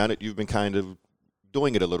on it, now that you've been kind of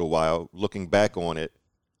doing it a little while, looking back on it,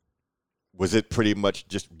 was it pretty much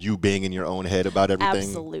just you being in your own head about everything?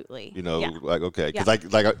 Absolutely. Like, okay, because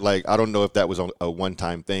like I don't know if that was a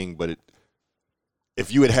one-time thing, but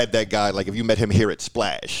if you had that guy, like if you met him here at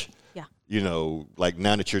Splash, like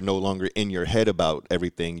now that you're no longer in your head about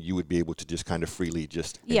everything, you would be able to just kind of freely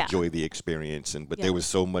just enjoy the experience. But there was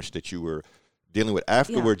so much that you were dealing with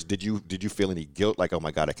afterwards. Did you feel any guilt? Like, oh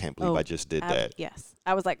my God, I can't believe I just did that. Yes,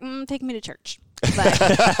 I was like, take me to church. But,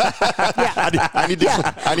 I need to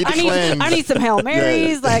cleanse. I need some Hail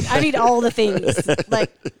Marys. Like, I need all the things.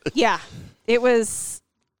 Like, it was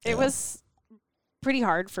pretty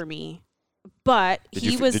hard for me. But did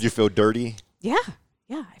you feel dirty? Yeah,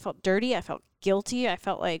 I felt dirty. I felt guilty. I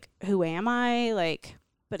felt like, who am I? Like,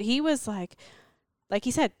 but he was like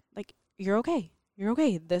he said, like, you're okay. You're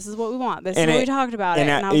okay. This is what we want. This is what we talked about.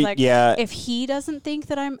 And I was like, if he doesn't think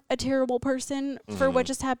that I'm a terrible person for what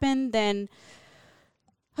just happened, then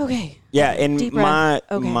okay. Yeah, and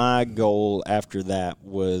my goal after that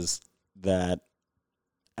was that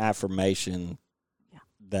affirmation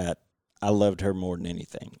that I loved her more than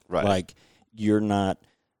anything. Right. Like, you're not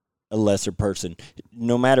a lesser person.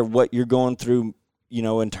 No matter what you're going through,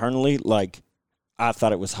 internally, like, I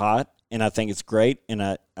thought it was hot. I think it's great. And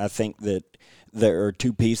I think that there are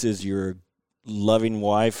two pieces: your loving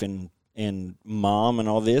wife and mom and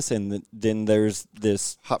all this, and then there's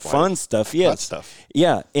this Hot fun wife. stuff. Yes, Hot stuff.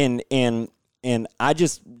 yeah, and I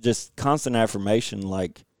just constant affirmation.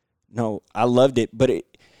 Like, no, I loved it, but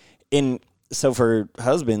so for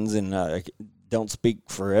husbands, and I don't speak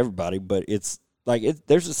for everybody, but it's like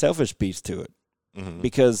there's a selfish piece to it,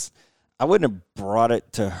 because I wouldn't have brought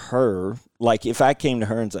it to her. Like, if I came to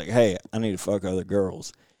her and was like, hey, I need to fuck other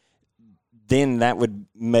girls, then that would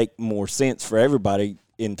make more sense for everybody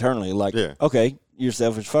internally. Like, okay, you're a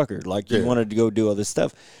selfish fucker. Like, you wanted to go do all this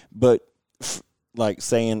stuff. But, like,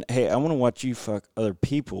 saying, hey, I want to watch you fuck other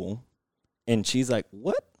people. And she's like,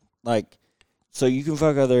 what? Like, so you can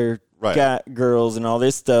fuck other girls and all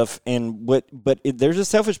this stuff. And there's a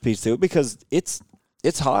selfish piece to it, because it's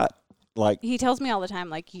hot. Like, he tells me all the time,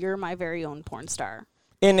 like, you're my very own porn star.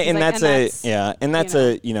 And like, that's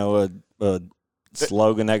a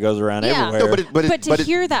slogan that goes around everywhere. No, but to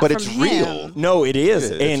hear that but from it's him, real. No, it is.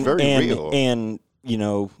 Yeah, and it's very real. And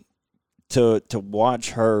to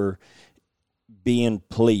watch her being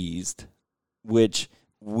pleased, which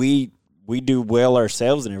we do well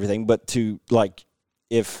ourselves and everything, but to, like,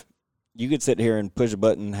 if you could sit here and push a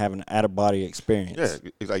button and have an out of body experience.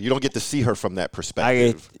 Yeah, like, you don't get to see her from that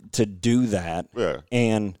perspective. To do that. Yeah.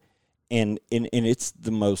 And it's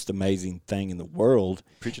the most amazing thing in the world.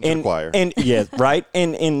 Preaching to the choir. And yeah, right.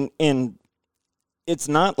 And it's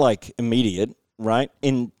not like immediate, right?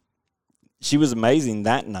 And she was amazing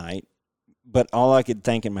that night, but all I could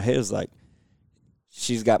think in my head is like,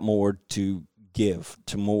 she's got more to give,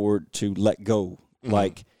 more to let go.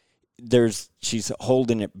 Like, she's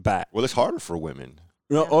holding it back. Well, it's harder for women.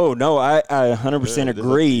 No, oh no, I 100%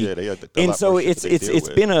 agree. And so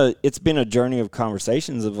it's been a journey of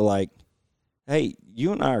conversations of like, hey,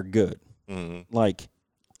 you and I are good. Like,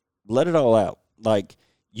 let it all out. Like,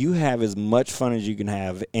 you have as much fun as you can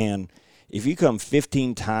have, and if you come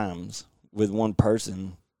 15 times with one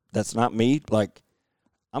person that's not me, like,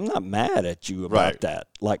 I'm not mad at you about that.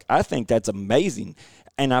 Like, I think that's amazing.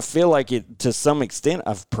 And I feel like to some extent,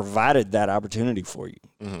 I've provided that opportunity for you.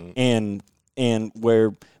 And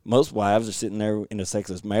where most wives are sitting there in a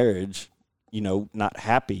sexless marriage, not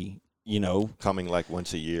happy, coming like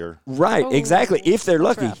once a year. Right, exactly. If they're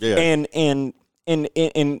lucky. Yeah.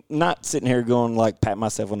 And not sitting here going like, pat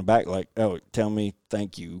myself on the back like, oh, tell me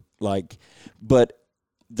thank you. Like, but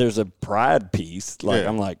there's a pride piece. Like,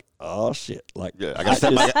 I'm like, oh shit. Like, I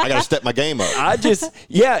gotta step my game up.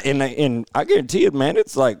 And I guarantee it, man,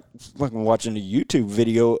 it's like fucking watching a YouTube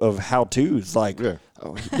video of how-tos. Like,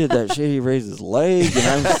 oh, he did that shit, he raised his leg, and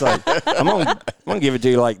I'm just like, I'm gonna give it to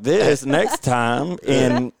you like this next time.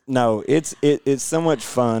 And no, it's so much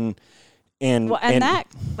fun. And that,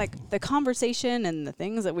 like, the conversation and the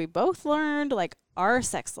things that we both learned, like, our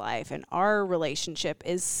sex life and our relationship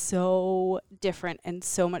is so different and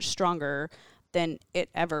so much stronger than it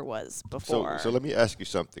ever was before. So let me ask you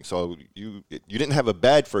something. So you didn't have a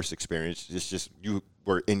bad first experience. It's just you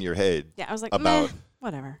were in your head. Yeah, I was like, about meh,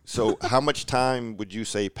 whatever. So how much time would you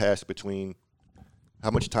say passed between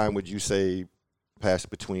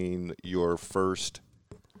your first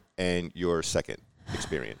and your second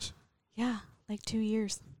experience? Yeah, like 2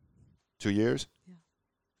 years. 2 years?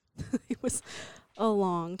 Yeah. It was a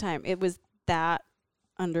long time. It was that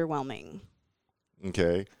underwhelming.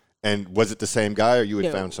 Okay. And was it the same guy, or you had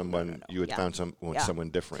No, found someone? no. You had found someone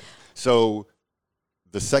different. Yeah. So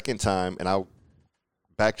the second time, and I'll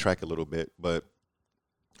backtrack a little bit, but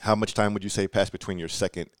how much time would you say passed between your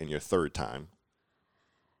second and your third time?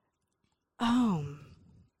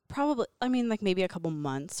 Probably. I mean, like, maybe a couple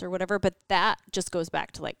months or whatever. But that just goes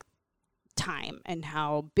back to, like, time and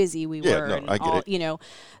how busy we were. No, and I get it.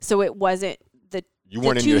 So it wasn't you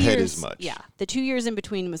weren't in 2 your years, head as much. Yeah, the 2 years in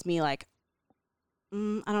between was me like, I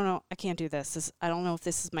don't know, I can't do this. I don't know if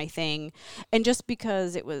this is my thing, and just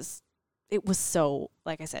because it was so,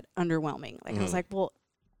 like I said, underwhelming. Like, I was like, well,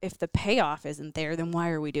 if the payoff isn't there, then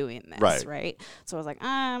why are we doing this, right? So I was like,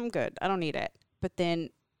 I'm good, I don't need it. But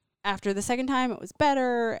then after the second time, it was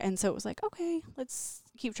better, and so it was like, okay, let's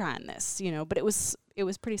keep trying this, But it was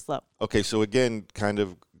pretty slow. Okay, so again, kind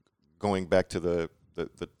of going back to the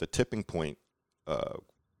tipping point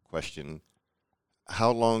question,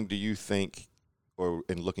 how long do you think, or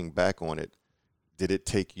in looking back on it, did it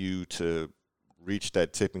take you to reach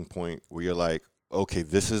that tipping point where you're like, okay,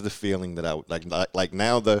 this is the feeling that I would like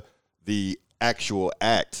now the actual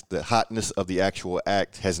act, the hotness of the actual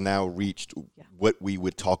act has now reached what we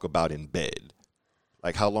would talk about in bed?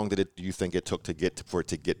 Like, how long do you think it took for it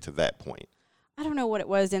to get to that point? I don't know what it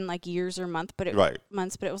was in, like, years or months, but it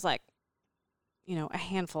was like a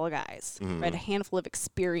handful of guys, right? A handful of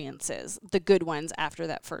experiences, the good ones after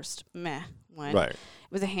that first meh one. Right. It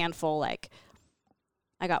was a handful, like,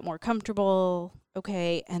 I got more comfortable,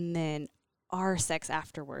 okay, and then our sex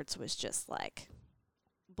afterwards was just, like,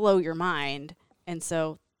 blow your mind. And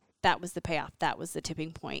so that was the payoff. That was the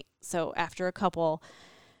tipping point. So after a couple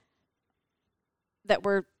that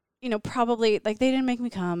were, probably, like, they didn't make me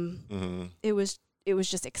come. It was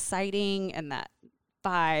just exciting, and that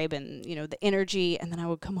vibe and, the energy. And then I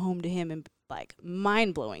would come home to him, and, like,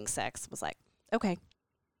 mind-blowing sex was like, okay,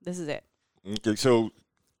 this is it. Okay, so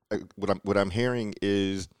what I'm hearing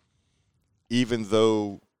is, even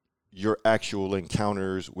though your actual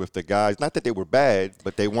encounters with the guys, not that they were bad,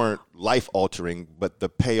 but they weren't life-altering, but the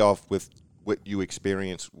payoff with what you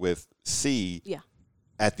experienced with C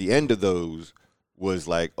at the end of those was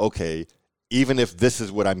like, okay, even if this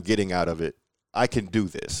is what I'm getting out of it, I can do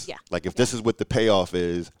this. Yeah. Like, if this is what the payoff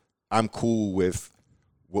is, I'm cool with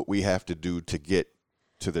what we have to do to get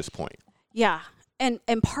to this point. Yeah. And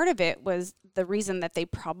part of it was the reason that they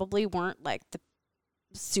probably weren't, like, the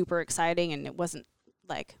super exciting, and it wasn't,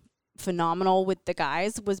 like, phenomenal with the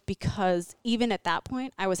guys, was because even at that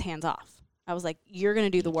point, I was hands off. I was like, you're going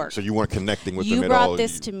to do the work. So you weren't connecting with them at all. You brought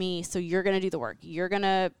this to me, so you're going to do the work. You're going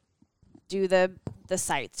to do the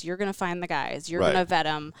sites. You're going to find the guys. You're going to vet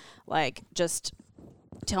them. Like, just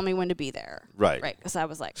tell me when to be there. Right. Right. Because I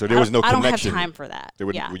was like, so there was no connection. I don't have time for that.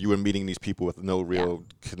 You were meeting these people with no real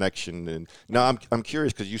connection. And now I'm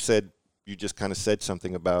curious, because you just kind of said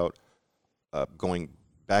something about going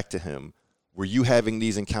back to him. Were you having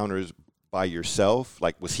these encounters by yourself?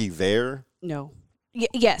 Like, was he there? No.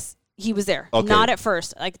 Yes, he was there. Okay. Not at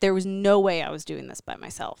first. Like, there was no way I was doing this by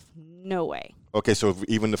myself. No way. Okay, so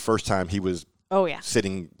even the first time he was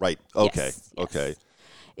sitting right. Okay, yes. okay.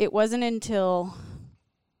 It wasn't until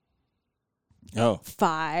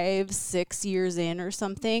 5-6 years in or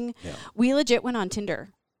something. Yeah. We legit went on Tinder,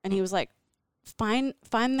 and he was like, find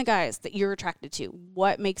the guys that you're attracted to.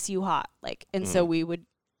 What makes you hot? Like, and so we would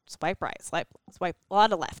swipe right, swipe a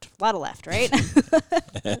lot of left, right?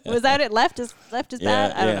 Was that it? Left is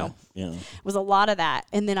bad? I don't know. Yeah. It was a lot of that.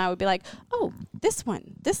 And then I would be like, oh, this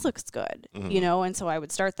looks good, and so I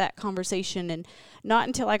would start that conversation, and not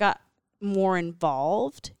until I got more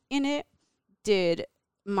involved in it did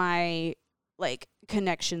my, like,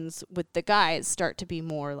 connections with the guys start to be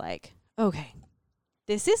more like, okay,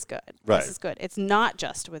 this is good. Right. This is good. It's not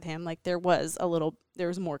just with him. Like, there was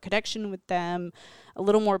more connection with them, a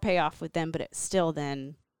little more payoff with them, but it's still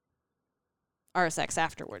then our sex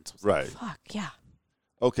afterwards was right. like, fuck, yeah.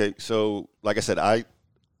 Okay, so like I said,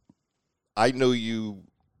 I know you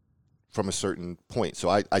from a certain point.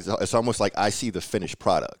 So it's almost like I see the finished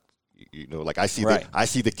product. Like I see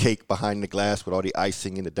the cake behind the glass with all the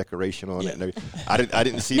icing and the decoration on it. And I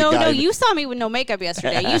didn't see. No, you saw me with no makeup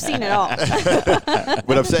yesterday. You've seen it all.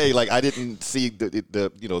 But I'm saying, like, I didn't see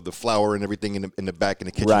the flour and everything in the back in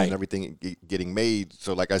the kitchen and everything getting made.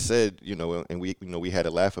 So, like I said, and we had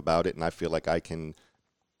a laugh about it, and I feel like I can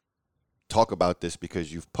talk about this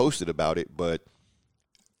because you've posted about it, but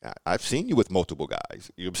I've seen you with multiple guys.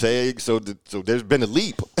 You know what I'm saying? So there's been a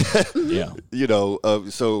leap. Yeah.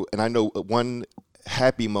 And I know one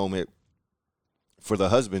happy moment for the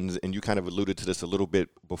husbands, and you kind of alluded to this a little bit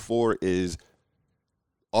before, is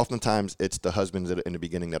oftentimes it's the husbands that are in the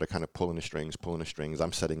beginning that are kind of pulling the strings.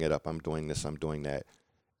 I'm setting it up. I'm doing this. I'm doing that.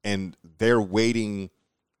 And they're waiting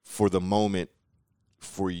for the moment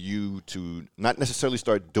for you to not necessarily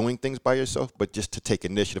start doing things by yourself, but just to take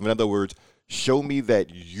initiative. In other words, show me that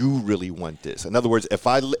you really want this. In other words, if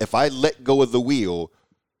I let go of the wheel,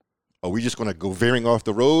 are we just going to go veering off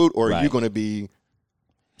the road, or are you going to be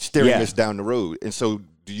steering us down the road? And so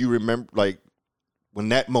do you remember, like, when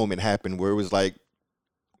that moment happened where it was like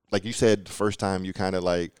you said the first time you kind of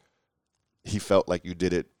like, he felt like you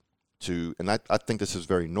did it to, and I think this is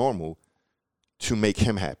very normal, to make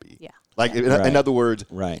him happy. Yeah. Like, in other words,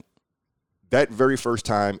 that very first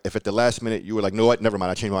time, if at the last minute you were like, no, what, never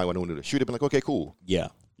mind, I changed my mind, I want to do this, she would have been like, okay, cool. Yeah.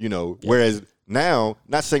 Whereas now,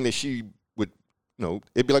 not saying that she would,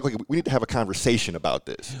 it'd be like, okay, we need to have a conversation about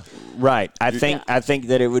this. Right. I think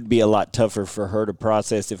that it would be a lot tougher for her to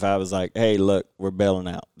process if I was like, hey, look, we're bailing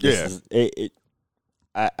out.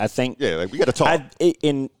 I think. Yeah, like, we got to talk.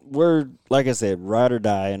 And we're, like I said, ride or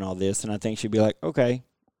die and all this, and I think she'd be like, okay.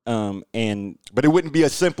 But it wouldn't be a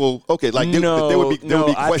simple like there would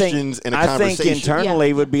be questions and a conversation. I think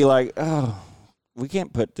internally would be like, oh, we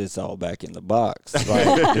can't put this all back in the box.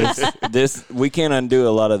 Like, this we can't undo a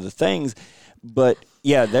lot of the things. But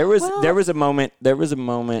yeah, there was a moment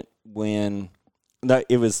when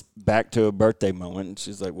it was back to a birthday moment. And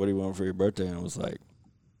she's like, "What do you want for your birthday?" And I was like,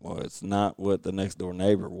 well, it's not what the next door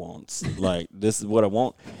neighbor wants. Like, this is what I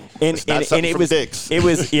want. And it's not something it from was Dick's. It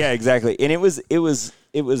was yeah, exactly. And it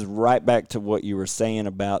was right back to what you were saying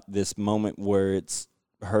about this moment where it's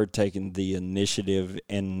her taking the initiative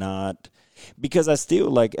and not, because I still,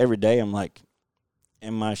 like, every day I'm like,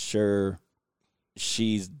 am I sure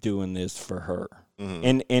she's doing this for her?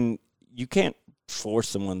 Mm-hmm. And you can't force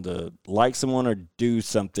someone to like someone or do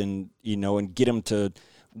something, and get them to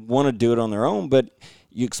want to do it on their own, but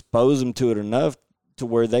you expose them to it enough to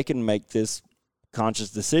where they can make this conscious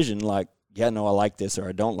decision, like, yeah, no, I like this or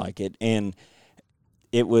I don't like it. And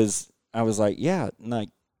I was like, yeah, like,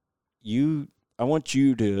 I want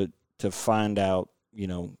you to find out,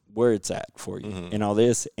 where it's at for you and all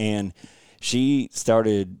this. And she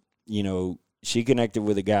started, she connected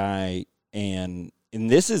with a guy, and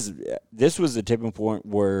this was the tipping point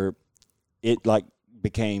where it, like,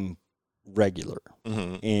 became regular.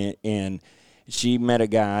 And she met a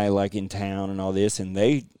guy, like, in town and all this, and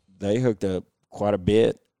they hooked up quite a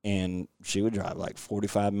bit, and she would drive like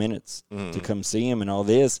 45 minutes to come see him and all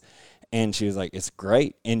this. And she was like, it's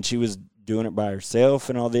great. And she was doing it by herself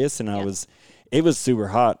and all this. And it was super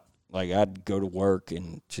hot. Like, I'd go to work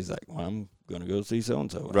and she's like, well, I'm going to go see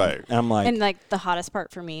so-and-so. Right. And I'm like. And, like, the hottest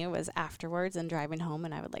part for me was afterwards and driving home,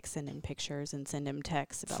 and I would, like, send him pictures and send him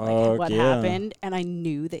texts about, like, what happened. And I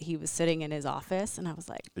knew that he was sitting in his office, and I was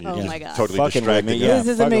like, oh, my God. Totally fucking distracted. with me. Yeah, this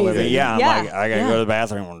is fucking with amazing. me. Yeah, I'm like, I got to go to the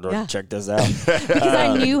bathroom and Yeah. check this out. Because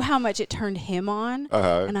I knew how much it turned him on,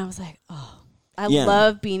 and I was like, oh, I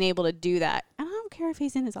love being able to do that. And I don't care if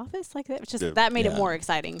he's in his office like that. It's just that made it more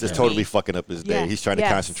exciting. Just for totally me. fucking up his day. Yeah. He's trying to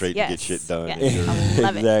concentrate and get shit done. Yes. I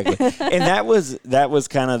love it. Exactly. And that was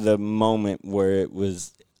kind of the moment where it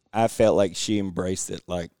was, I felt like she embraced it.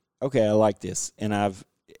 Like, okay, I like this, and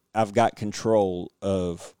I've got control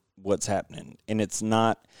of what's happening. And it's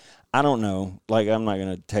not, I don't know, like, I'm not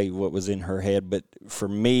going to tell you what was in her head, but for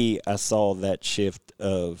me, I saw that shift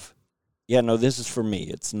of, yeah, no, this is for me.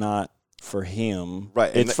 It's not for him.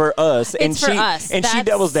 Right. It's for us. It's for us. And she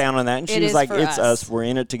doubles down on that. And she was like, it's us. We're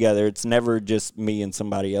in it together. It's never just me and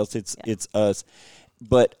somebody else. It's us.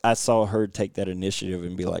 But I saw her take that initiative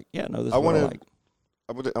and be like, yeah, no, this is what I like.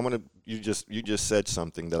 I want to. You just said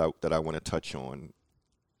something that I want to touch on,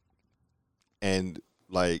 and,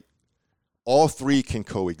 like, all three can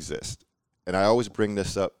coexist. And I always bring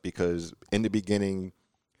this up because in the beginning,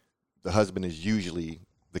 the husband is usually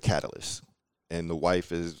the catalyst, and the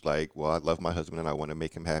wife is like, well, I love my husband and I want to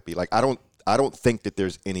make him happy. Like, I don't think that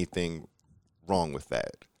there's anything wrong with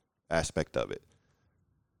that aspect of it.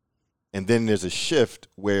 And then there's a shift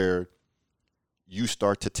where you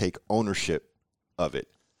start to take ownership of it.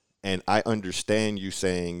 And I understand you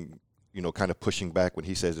saying, kind of pushing back when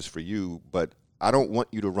he says it's for you, but I don't want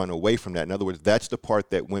you to run away from that. In other words, that's the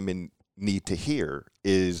part that women need to hear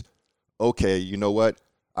is, okay, you know what?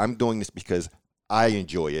 I'm doing this because I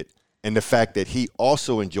enjoy it. And the fact that he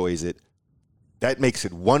also enjoys it, that makes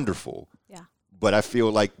it wonderful. Yeah. But I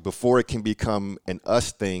feel like before it can become an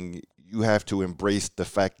us thing, you have to embrace the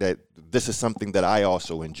fact that this is something that I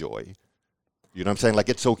also enjoy. You know what I'm saying? Like,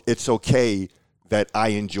 it's okay that I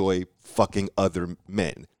enjoy fucking other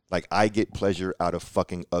men. Like, I get pleasure out of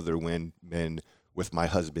fucking other men with my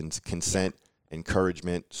husband's consent,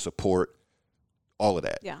 encouragement, support, all of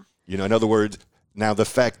that. Yeah. In other words, now the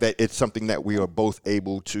fact that it's something that we are both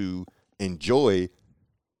able to enjoy,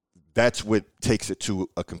 that's what takes it to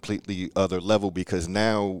a completely other level, because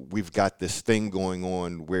now we've got this thing going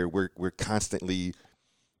on where we're constantly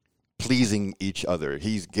pleasing each other.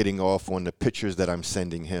 He's getting off on the pictures that I'm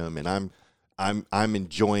sending him, and I'm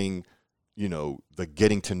enjoying, the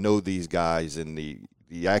getting to know these guys and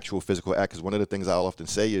the actual physical act. Because one of the things I'll often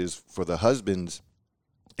say is for the husbands,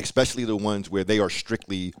 especially the ones where they are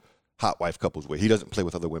strictly hot wife couples where he doesn't play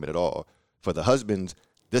with other women at all. For the husbands,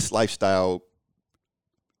 this lifestyle,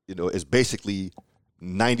 is basically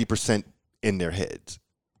 90% in their heads.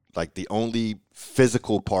 Like, the only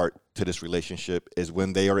physical part to this relationship is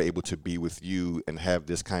when they are able to be with you and have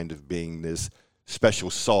this kind of being this special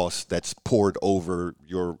sauce that's poured over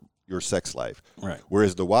your sex life. Right.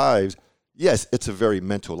 Whereas the wives, yes, it's a very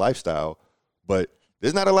mental lifestyle, but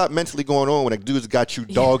there's not a lot mentally going on when a dude's got you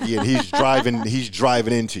doggy and he's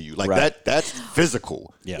driving into you. Like, that's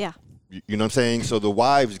physical. Yeah. You know what I'm saying? So the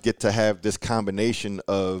wives get to have this combination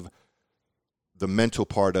of the mental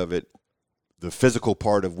part of it, the physical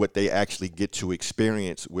part of what they actually get to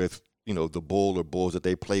experience with, the bull or bulls that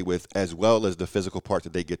they play with, as well as the physical part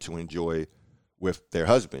that they get to enjoy with their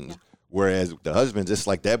husbands. Yeah. Whereas the husbands, it's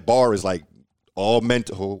like that bar is like all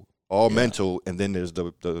mental, and then there's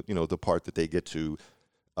the part that they get to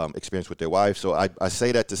experience with their wife. So I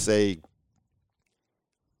say that to say,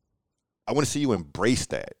 I want to see you embrace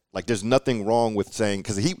that. Like, there's nothing wrong with saying,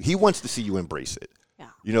 because he wants to see you embrace it. Yeah.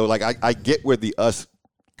 You know, like I get where the us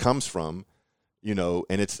comes from, you know,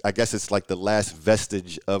 and I guess it's like the last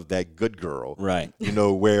vestige of that good girl. Right. You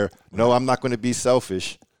know, where, no, I'm not going to be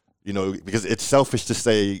selfish, you know, because it's selfish to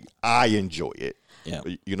say I enjoy it. Yeah.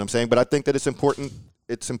 You know what I'm saying? But I think that it's important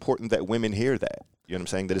that women hear that. You know what I'm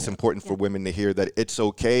saying? That it's important for women to hear that it's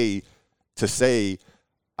okay to say,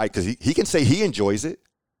 because he can say he enjoys it.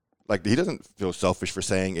 Like, he doesn't feel selfish for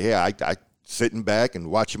saying, yeah, I sitting back and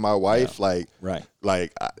watching my wife, like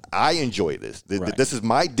I enjoy this. This is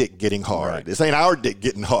my dick getting hard. Right. This ain't our dick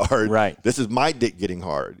getting hard. Right. This is my dick getting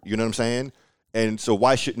hard. You know what I'm saying? And so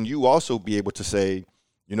why shouldn't you also be able to say,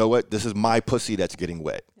 you know what, this is my pussy that's getting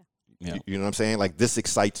wet. Yeah. You know what I'm saying? Like, this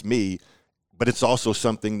excites me, but it's also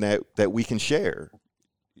something that we can share.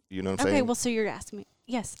 You know what I'm saying? Okay, well, so you're asking me.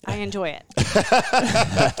 Yes, I enjoy it.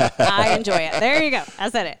 I enjoy it. There you go. I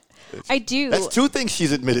said it. I do. That's two things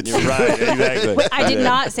she's admitted to. Right, exactly. I did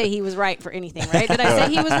not say he was right for anything, right? Did I say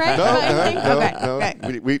he was right about anything? No.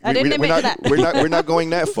 Okay. I didn't admit to that. We're not going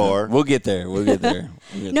that far. We'll get there.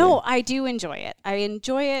 No, I do enjoy it. I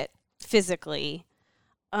enjoy it physically.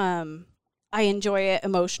 I enjoy it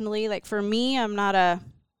emotionally. Like, for me, I'm not a,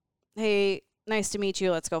 hey, nice to meet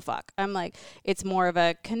you, let's go fuck. I'm like, it's more of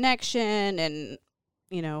a connection and,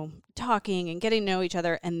 you know, talking and getting to know each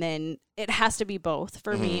other, and then it has to be both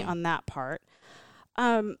for me on that part.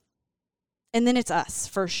 And then it's us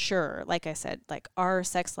for sure. Like I said, like our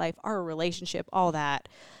sex life, our relationship, all that.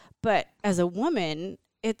 But as a woman,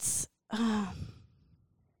 it's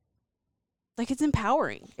like, it's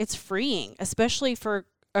empowering. It's freeing, especially for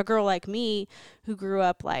a girl like me who grew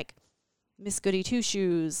up like Miss Goody Two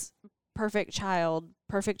Shoes, perfect child,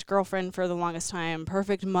 perfect girlfriend for the longest time,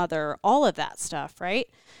 perfect mother, all of that stuff, right?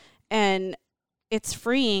 And it's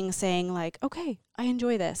freeing saying like, okay, I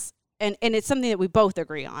enjoy this. And it's something that we both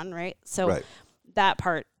agree on, right? So that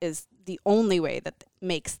part is the only way that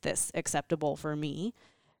makes this acceptable for me.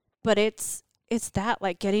 But it's that,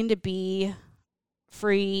 like, getting to be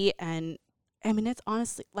free. And I mean, it's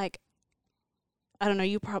honestly like, I don't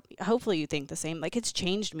know, hopefully you think the same. Like, it's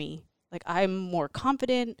changed me. Like, I'm more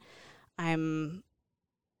confident. I don't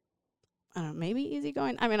know, maybe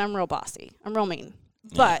easygoing. I mean, I'm real bossy. I'm real mean.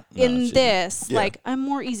 But like, I'm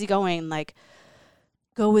more easygoing. Like,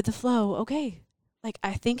 go with the flow. Okay. Like,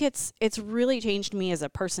 I think it's really changed me as a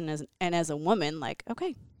person and as a woman. Like,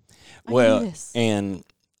 okay, I can do this. And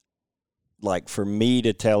like, for me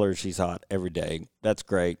to tell her she's hot every day, that's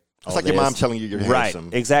great. It's like your mom telling you you're handsome.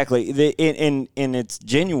 Right, exactly. And it's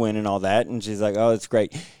genuine and all that. And she's like, oh, it's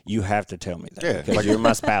great. You have to tell me that because you're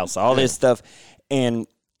my spouse, all this stuff. And,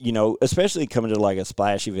 you know, especially coming to like a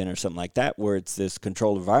splash event or something like that where it's this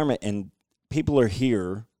controlled environment and people are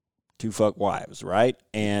here to fuck wives, right?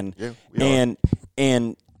 And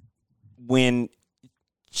and when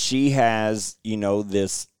she has, you know,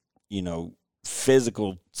 this, you know,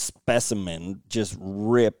 physical specimen just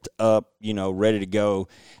ripped up, you know, ready to go,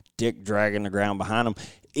 dick dragging the ground behind him,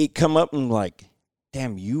 it come up and like,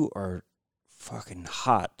 damn, you are fucking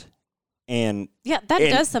hot. And yeah, that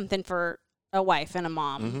does something for a wife and a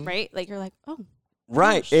mom, right? Like, you're like, oh.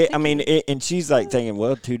 Right. And she's like thinking,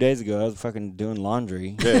 well, 2 days ago I was fucking doing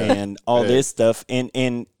laundry and all this stuff. And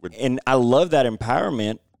I love that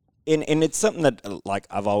empowerment. And it's something that, like,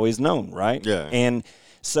 I've always known, right? Yeah. And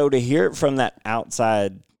so to hear it from that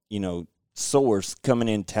outside, you know, source coming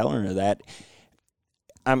in telling her that,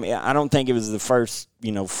 I mean, I don't think it was the first,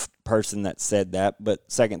 you know, person that said that, but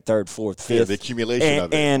second, third, fourth, fifth. Yeah, the accumulation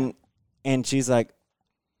of it. And she's like,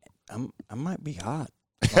 I might be hot.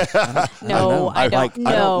 Like, I don't know. I might be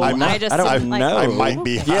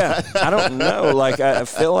hot. Yeah, I don't know. Like, I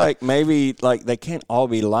feel like maybe like they can't all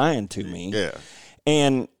be lying to me. Yeah.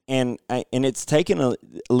 And it's taken a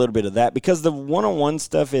little bit of that because the one-on-one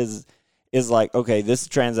stuff is like, okay, this is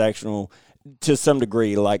transactional to some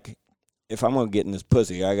degree. Like, if I'm gonna get in this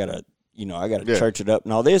pussy, I gotta church it up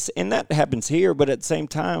and all this, and that happens here. But at the same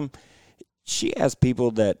time, she has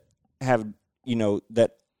people that have, you know,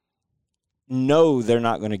 that know they're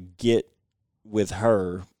not gonna get with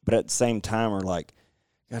her, but at the same time are like,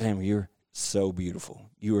 goddamn, you're so beautiful,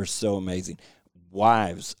 you are so amazing.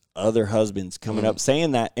 Wives, other husbands coming up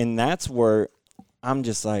saying that, and that's where I'm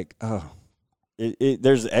just like, oh,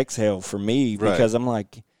 there's exhale for me because I'm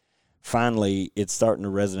like, finally, it's starting to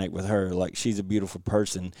resonate with her. Like, she's a beautiful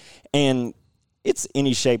person, and it's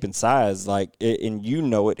any shape and size. Like, and you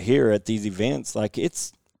know it here at these events. Like,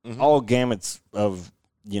 it's all gamuts of,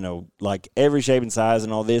 you know, like every shape and size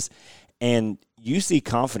and all this, and you see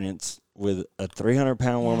confidence with a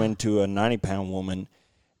 300-pound woman to a 90-pound woman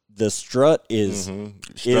the strut is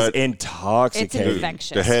intoxicating. It's infectious.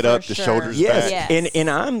 The head up, for the sure. shoulders Yes. back. And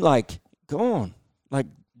I'm like, go on, like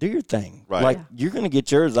do your thing. Right. Like you're gonna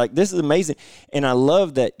get yours. Like this is amazing. And I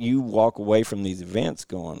love that you walk away from these events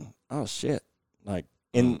going, oh shit. Like,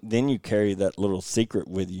 and then you carry that little secret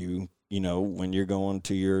with you, you know, when you're going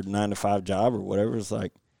to your 9-to-5 job or whatever. It's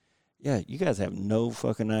like, yeah, you guys have no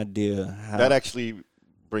fucking idea how. That actually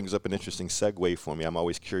brings up an interesting segue for me. I'm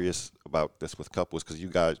always curious about this with couples because you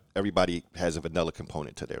guys, everybody has a vanilla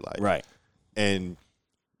component to their life. Right. And,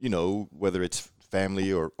 you know, whether it's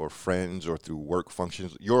family or friends or through work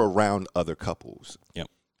functions, you're around other couples. Yep.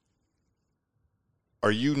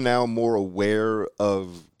 Are you now more aware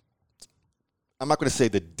of, I'm not going to say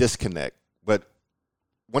the disconnect, but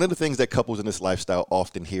one of the things that couples in this lifestyle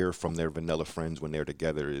often hear from their vanilla friends when they're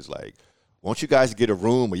together is like, won't you guys get a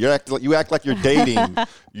room? Or you act like you're dating.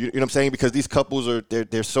 You know what I'm saying? Because these couples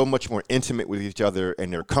they're so much more intimate with each other,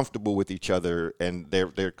 and they're comfortable with each other, and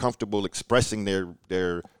they're comfortable expressing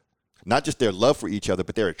their not just their love for each other,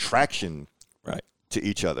 but their attraction to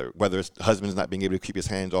each other. Whether it's the husband's not being able to keep his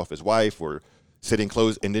hands off his wife or sitting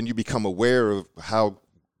close, and then you become aware of how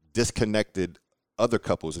disconnected other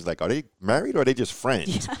couples is. Like, are they married or are they just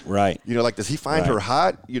friends? Yeah. Right. You know, like, does he find her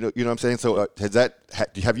hot? You know what I'm saying? So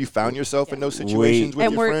have you found yourself in those situations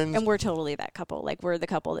with your friends? And we're totally that couple. Like, we're the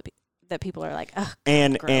couple that people are like, ugh,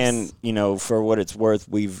 And gross. you know, for what it's worth,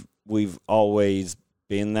 we've always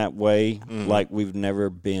been that way. Mm-hmm. Like we've never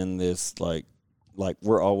been this like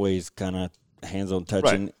we're always kind of hands on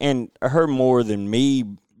touching. Right. And her more than me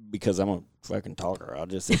because I'm a fucking talker. I'll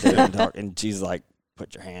just sit there and talk, and she's like,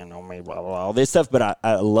 put your hand on me, blah, blah, blah, all this stuff. But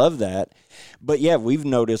I love that. But yeah, we've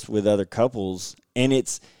noticed with other couples, and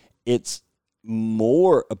it's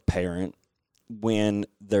more apparent when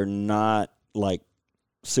they're not like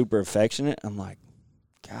super affectionate. I'm like,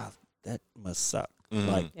 God, that must suck. Mm-hmm.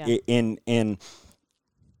 Like, and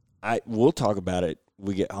we'll talk about it.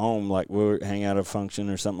 We get home, like we'll hang out at a function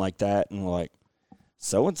or something like that, and we're like,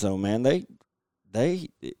 so and so, man, they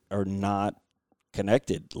are not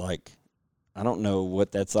connected. Like, I don't know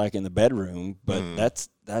what that's like in the bedroom, but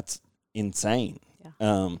that's insane.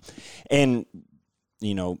 Yeah. And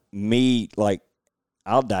you know, me, like,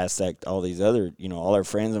 I'll dissect all these other, you know, all our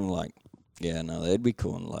friends. I'm like, yeah, no, they'd be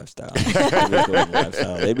cool in the lifestyle.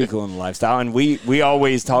 They'd be cool in the lifestyle. And we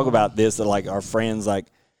always talk about this, that like our friends, like,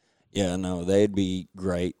 yeah, no, they'd be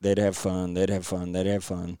great. They'd have fun. They'd have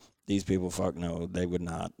fun. These people, fuck no, they would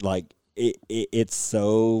not. Like, it's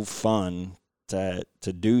so fun to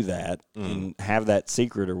do that and have that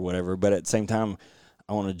secret or whatever. But at the same time,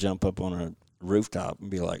 I want to jump up on a rooftop and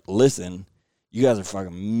be like, listen, you guys are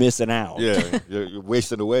fucking missing out. Yeah, you're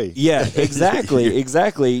wasting away. Yeah, exactly,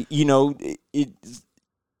 exactly. You know, it's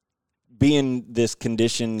being this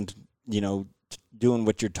conditioned, you know, doing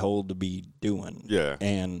what you're told to be doing. Yeah.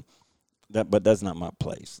 And but that's not my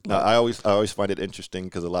place. No, I always find it interesting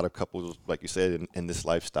because a lot of couples, like you said, in this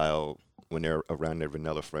lifestyle, when they're around their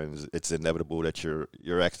vanilla friends, it's inevitable that you're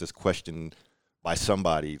asked this question by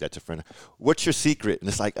somebody that's a friend. What's your secret? And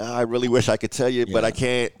it's like, I really wish I could tell you, but I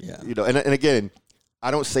can't. Yeah. You know, and again, I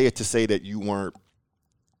don't say it to say that you weren't,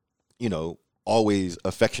 you know, always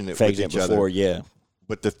affectionate with each before, other. yeah.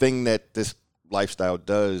 But the thing that this lifestyle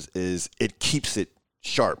does is it keeps it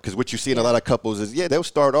sharp. Because what you see in a lot of couples is, they'll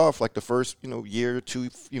start off like the first, year or two,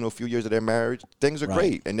 few years of their marriage. Things are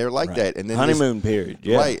great, and they're like that. And then honeymoon period,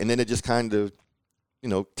 yeah. Right, and then it just kind of,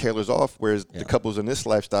 tailors off. Whereas the couples in this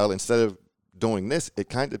lifestyle, instead of doing this, it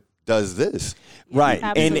kind of does this. Right.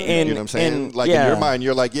 Absolutely. And you know what I'm saying? and, Like in your mind,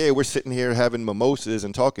 you're like, we're sitting here having mimosas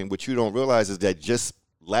and talking. What you don't realize is that just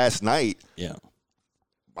last night,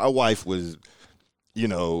 my wife was,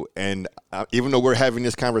 and even though we're having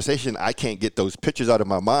this conversation, I can't get those pictures out of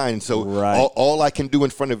my mind. So all I can do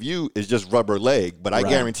in front of you is just rub her leg. But I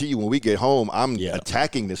guarantee you, when we get home, I'm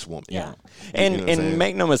attacking this woman. Yeah. And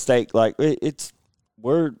make no mistake, like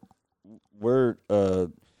we're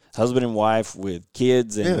husband and wife with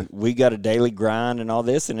kids, and we got a daily grind and all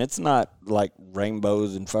this, and it's not like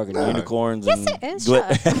rainbows and fucking unicorns and it is.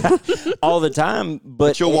 all the time.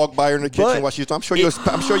 But you'll walk by her in the kitchen while she's. I'm sure you'll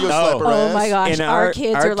slap her ass. Oh my gosh, and our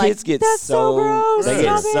kids are like, get that's so gross. They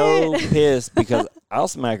get Stop so it. pissed because I'll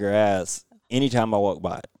smack her ass anytime I walk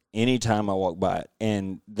by it. Anytime I walk by it,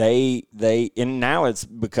 and they and now it's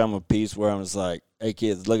become a piece where I'm just like, hey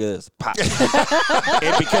kids, look at this, pop.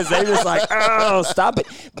 And because they're just like, oh, stop it.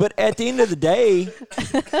 But at the end of the day,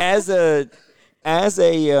 as a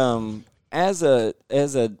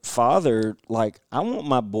father, like, I want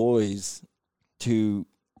my boys to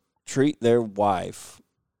treat their wife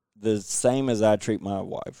the same as I treat my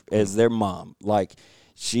wife, as their mom. Like,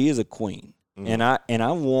 she is a queen. and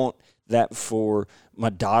I want that for my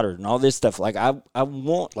daughter and all this stuff. Like I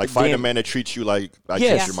want like find a man that treats you like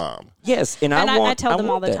yes. your mom. Yes, and I tell them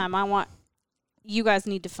all the that. time. I want you guys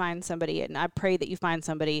need to find somebody, and I pray that you find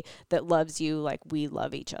somebody that loves you like we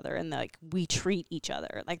love each other, and like we treat each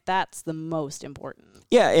other. Like that's the most important.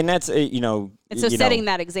 Yeah, and that's and so setting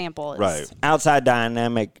that example is right. Outside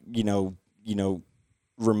dynamic.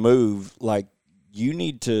 Remove, like, you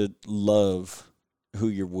need to love who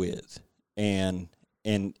you're with, and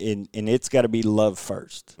it's got to be love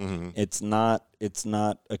first. Mm-hmm. It's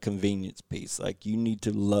not a convenience piece. Like, you need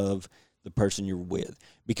to love the person you're with,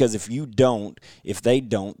 because if they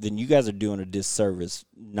don't, then you guys are doing a disservice,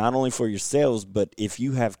 not only for yourselves, but if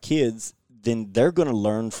you have kids, then they're going to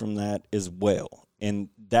learn from that as well, and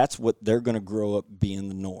that's what they're going to grow up being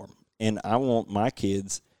the norm. And I want my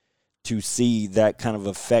kids to see that kind of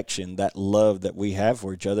affection, that love that we have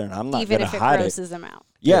for each other, and I'm not going to hide it. Even if it grosses them out.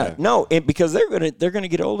 Yeah, no, because they're gonna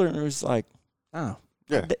get older, and it's like, oh,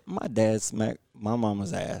 yeah, my dad smacked my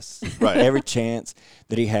mama's ass right. every chance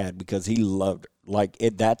that he had because he loved her. Like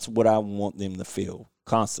that's what I want them to feel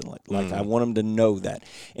constantly. Like I want them to know that,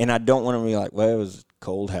 and I don't want them to be like, well, it was a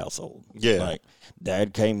cold household. Yeah, like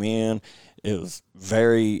dad came in, it was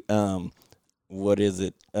very what is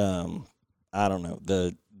it? I don't know,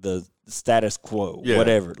 the status quo,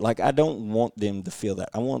 whatever. Like, I don't want them to feel that.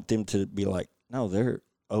 I want them to be like, no, they're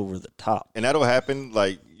over the top. And that'll happen,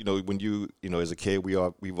 like, when you as a kid,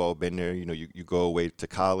 we've all been there. You go away to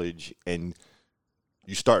college and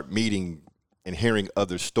you start meeting and hearing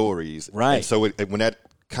other stories. Right. And so when that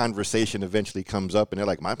conversation eventually comes up and they're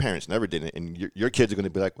like, my parents never did it, and your kids are going to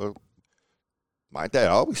be like, well, my dad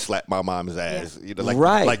always slapped my mom's ass. Yeah.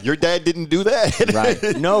 Like your dad didn't do that.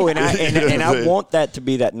 Right. No, and I want that to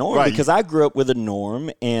be that norm, right. Because I grew up with a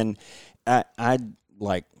norm, and I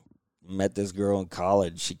like met this girl in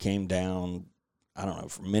college. She came down, I don't know,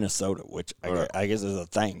 from Minnesota, which I guess is a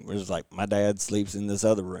thing. It was like, my dad sleeps in this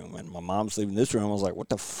other room and my mom sleeps in this room. I was like, what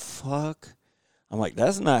the fuck? I'm like,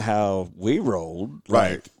 that's not how we rolled.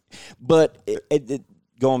 Right. Like, but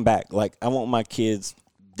going back, like, I want my kids,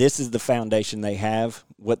 this is the foundation they have.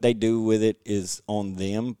 What they do with it is on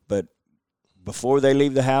them. But before they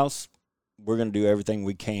leave the house, we're going to do everything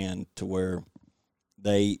we can to where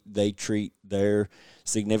they treat their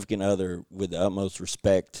significant other with the utmost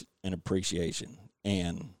respect and appreciation.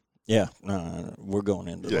 And yeah, no, we're going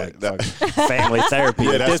into family therapy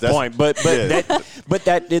at this point. But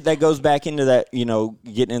that goes back into that,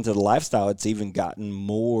 getting into the lifestyle. It's even gotten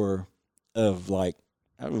more of like,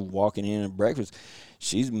 I was walking in at breakfast,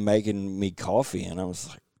 she's making me coffee, and I was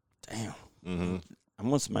like, damn. Mm-hmm. I'm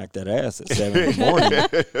gonna smack that ass at 7 in the morning.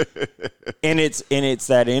 and it's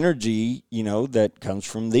that energy, that comes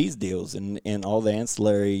from these deals and all the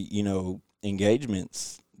ancillary,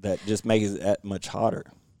 engagements that just make it that much hotter.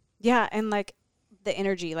 Yeah, and like the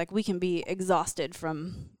energy, like we can be exhausted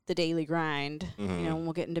from the daily grind, Mm-hmm. and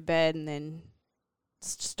we'll get into bed and then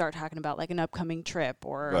start talking about like an upcoming trip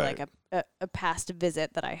or right. like a past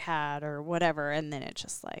visit that I had or whatever, and then it's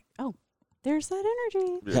just like, oh, there's that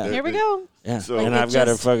energy. Yeah. Here we go. Yeah, So, and I've got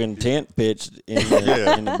a fucking tent pitched in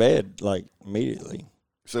the bed like immediately.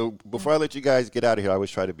 So before I let you guys get out of here, I always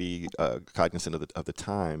try to be cognizant of the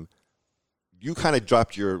time. You kind of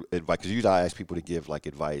dropped your advice, because usually I ask people to give like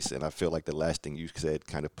advice, and I feel like the last thing you said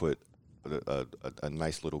kind of put a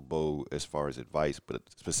nice little bow as far as advice. But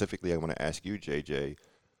specifically, I want to ask you, JJ.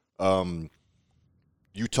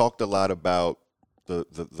 You talked a lot about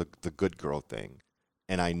the good girl thing.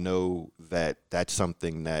 And I know that that's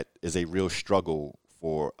something that is a real struggle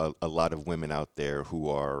for a lot of women out there who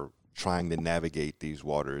are trying to navigate these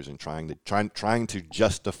waters and trying to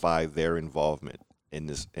justify their involvement in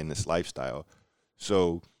this lifestyle.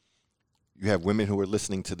 So you have women who are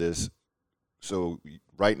listening to this. So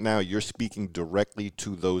right now you're speaking directly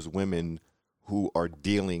to those women who are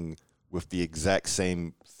dealing with the exact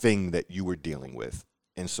same thing that you were dealing with.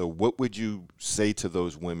 And so what would you say to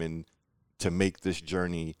those women to make this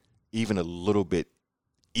journey even a little bit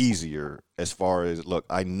easier, as far as, look,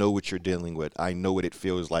 I know what you're dealing with. I know what it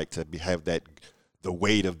feels like to have the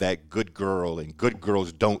weight of that good girl, and good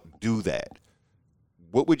girls don't do that.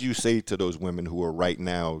 What would you say to those women who are right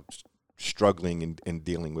now struggling and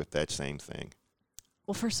dealing with that same thing?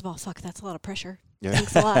 Well, first of all, fuck, that's a lot of pressure. Yeah.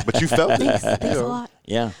 Thanks a lot. But you felt it. Thanks a lot.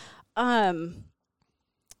 Yeah.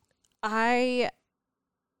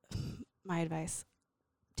 My advice,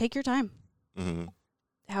 take your time. Mm-hmm.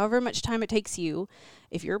 However much time it takes you,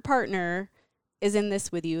 if your partner is in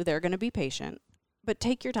this with you, they're going to be patient. But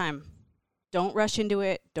take your time. Don't rush into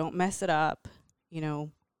it. Don't mess it up.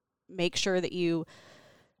 Make sure that you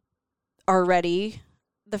are ready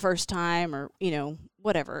the first time, or,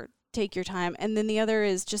 whatever. Take your time. And then the other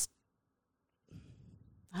is just,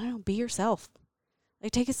 I don't know, be yourself.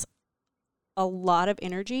 Like, take us a lot of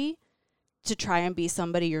energy to try and be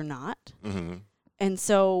somebody you're not. Mm-hmm. And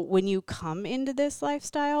so when you come into this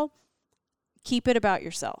lifestyle, keep it about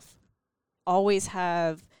yourself. Always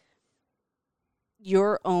have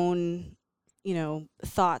your own,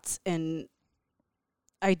 thoughts and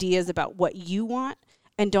ideas about what you want,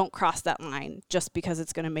 and don't cross that line just because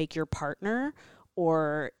it's going to make your partner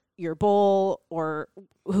or your bull or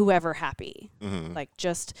whoever happy. Mm-hmm. Like,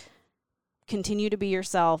 just continue to be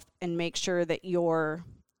yourself and make sure that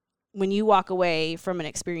when you walk away from an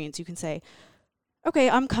experience, you can say, okay,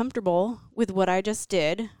 I'm comfortable with what I just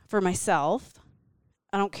did for myself.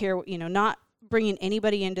 I don't care, not bringing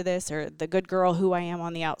anybody into this or the good girl who I am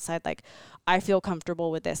on the outside. Like, I feel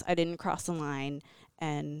comfortable with this. I didn't cross the line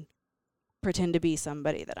and pretend to be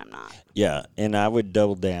somebody that I'm not. Yeah, and I would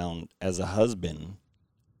double down as a husband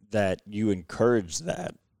that you encourage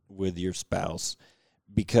that with your spouse,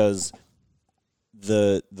 because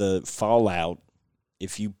the fallout,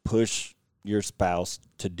 if you push your spouse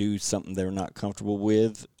to do something they're not comfortable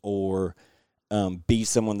with, or be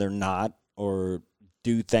someone they're not, or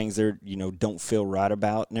do things they're don't feel right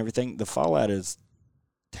about and everything, the fallout is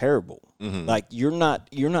terrible. Mm-hmm. Like, you're not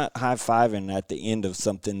high-fiving at the end of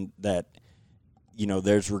something that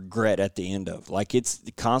there's regret at the end of. Like, it's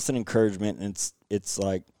the constant encouragement, and it's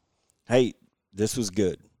like, hey, this was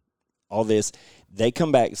good. All this, they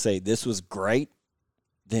come back and say this was great,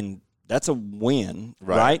 then that's a win,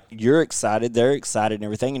 right? You're excited, they're excited, and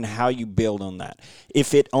everything, and how you build on that.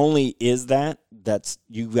 If it only is that,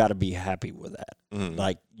 you got to be happy with that. Mm-hmm.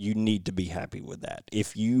 Like, you need to be happy with that.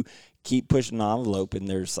 If you keep pushing the envelope and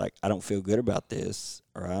there's like, I don't feel good about this,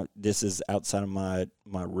 or this is outside of my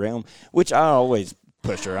realm, which I always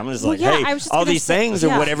push her. I'm just hey, all these things or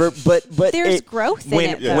whatever. But there's growth in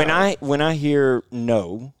it. Though. When I hear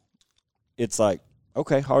no, it's like,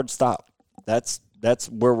 okay, hard stop. That's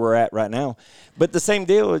where we're at right now. But the same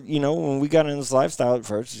deal, when we got in this lifestyle at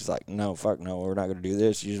first, she's like, no, fuck no, we're not going to do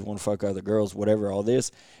this. You just want to fuck other girls, whatever, all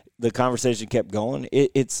this. The conversation kept going.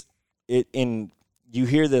 And you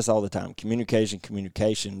hear this all the time,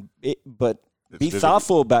 communication. But be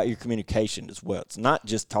thoughtful about your communication as well. It's not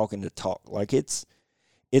just talking to talk. Like, it's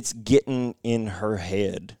getting in her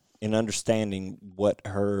head and understanding what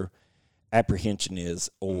her apprehension is,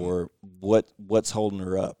 or what's holding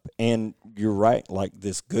her up. And you're right, like,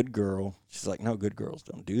 this good girl, she's like, no, good girls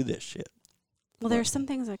don't do this shit. Well, there's some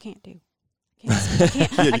things I can't do.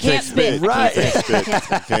 I can't spit. Right.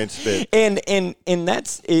 You can't spit. And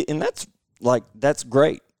that's like, that's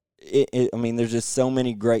great. I mean, there's just so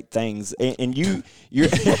many great things, and you're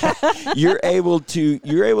you're able to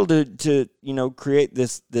create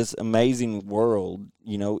this amazing world,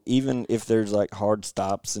 even if there's like hard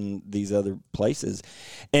stops in these other places,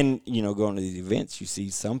 and going to these events, you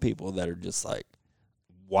see some people that are just like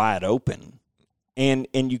wide open, and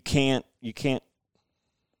you can't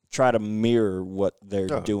try to mirror what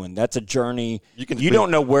they're doing. That's a journey. You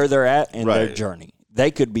don't know where they're at in their journey. They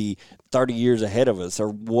could be 30 years ahead of us or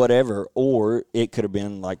whatever, or it could have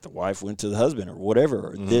been like the wife went to the husband or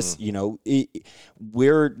whatever. Mm-hmm. This,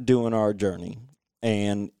 we're doing our journey,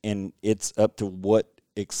 and it's up to what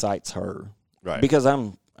excites her. Right. Because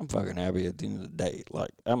I'm fucking happy at the end of the day.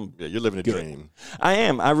 Like, you're living a dream. I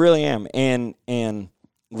am. I really am. And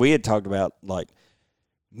we had talked about like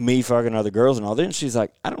me fucking other girls and all that. And she's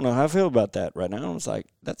like, I don't know how I feel about that right now. And I was like,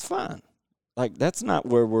 that's fine. Like, that's not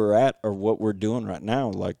where we're at or what we're doing right now.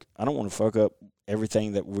 Like, I don't want to fuck up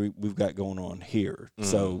everything that we've got going on here. Mm-hmm.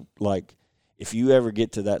 So, like, if you ever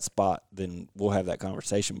get to that spot, then we'll have that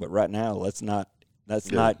conversation. But right now, let's not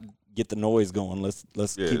get the noise going. Let's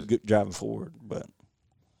keep driving forward. But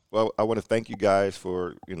well, I want to thank you guys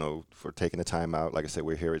for taking the time out. Like I said,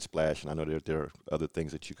 we're here at Splash, and I know that there are other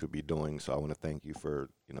things that you could be doing. So I want to thank you for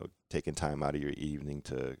taking time out of your evening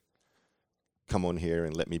to come on here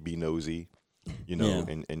and let me be nosy.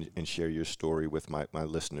 And share your story with my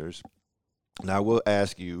listeners. Now, I will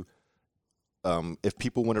ask you, if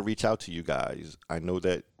people want to reach out to you guys, I know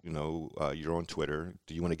that, you're on Twitter.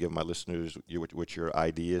 Do you want to give my listeners what your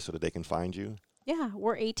ID is so that they can find you? Yeah,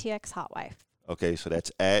 we're ATXHOTWIFE. Okay, so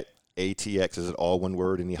that's at ATX. Is it all one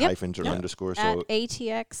word, any hyphens or underscores? At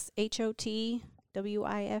ATXHOTWIFE.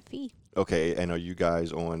 Okay, and are you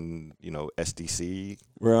guys on, SDC?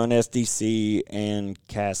 We're on SDC and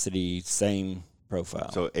Cassidy, same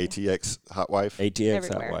profile. So ATXHOTWIFE?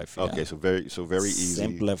 ATXHOTWIFE, yeah. Okay, so very easy.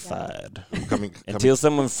 Simplified. Until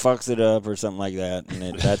someone fucks it up or something like that,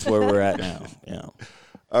 and that's where we're at now. Yeah.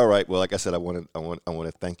 All right. Well, like I said, I want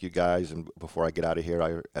to thank you guys. And before I get out of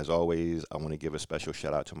here, as always, I want to give a special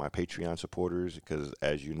shout out to my Patreon supporters because,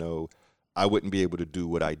 as you know, I wouldn't be able to do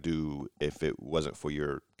what I do if it wasn't for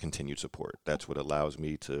your continued support. That's what allows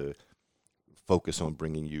me to focus on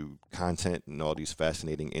bringing you content and all these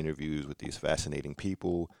fascinating interviews with these fascinating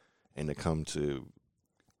people, and to come to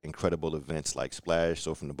incredible events like Splash.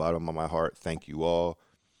 So from the bottom of my heart, thank you all.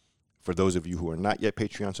 For those of you who are not yet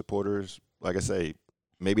Patreon supporters, like I say,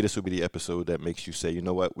 maybe this will be the episode that makes you say, you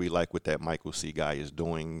know what, we like what that Michael C. guy is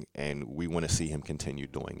doing, and we want to see him continue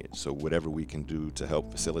doing it. So whatever we can do to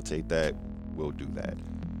help facilitate that, we'll do that.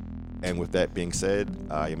 And with that being said,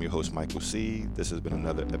 I am your host, Michael C. This has been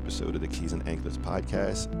another episode of the Keys and Anklets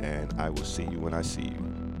podcast, and I will see you when I see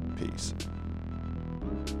you. Peace.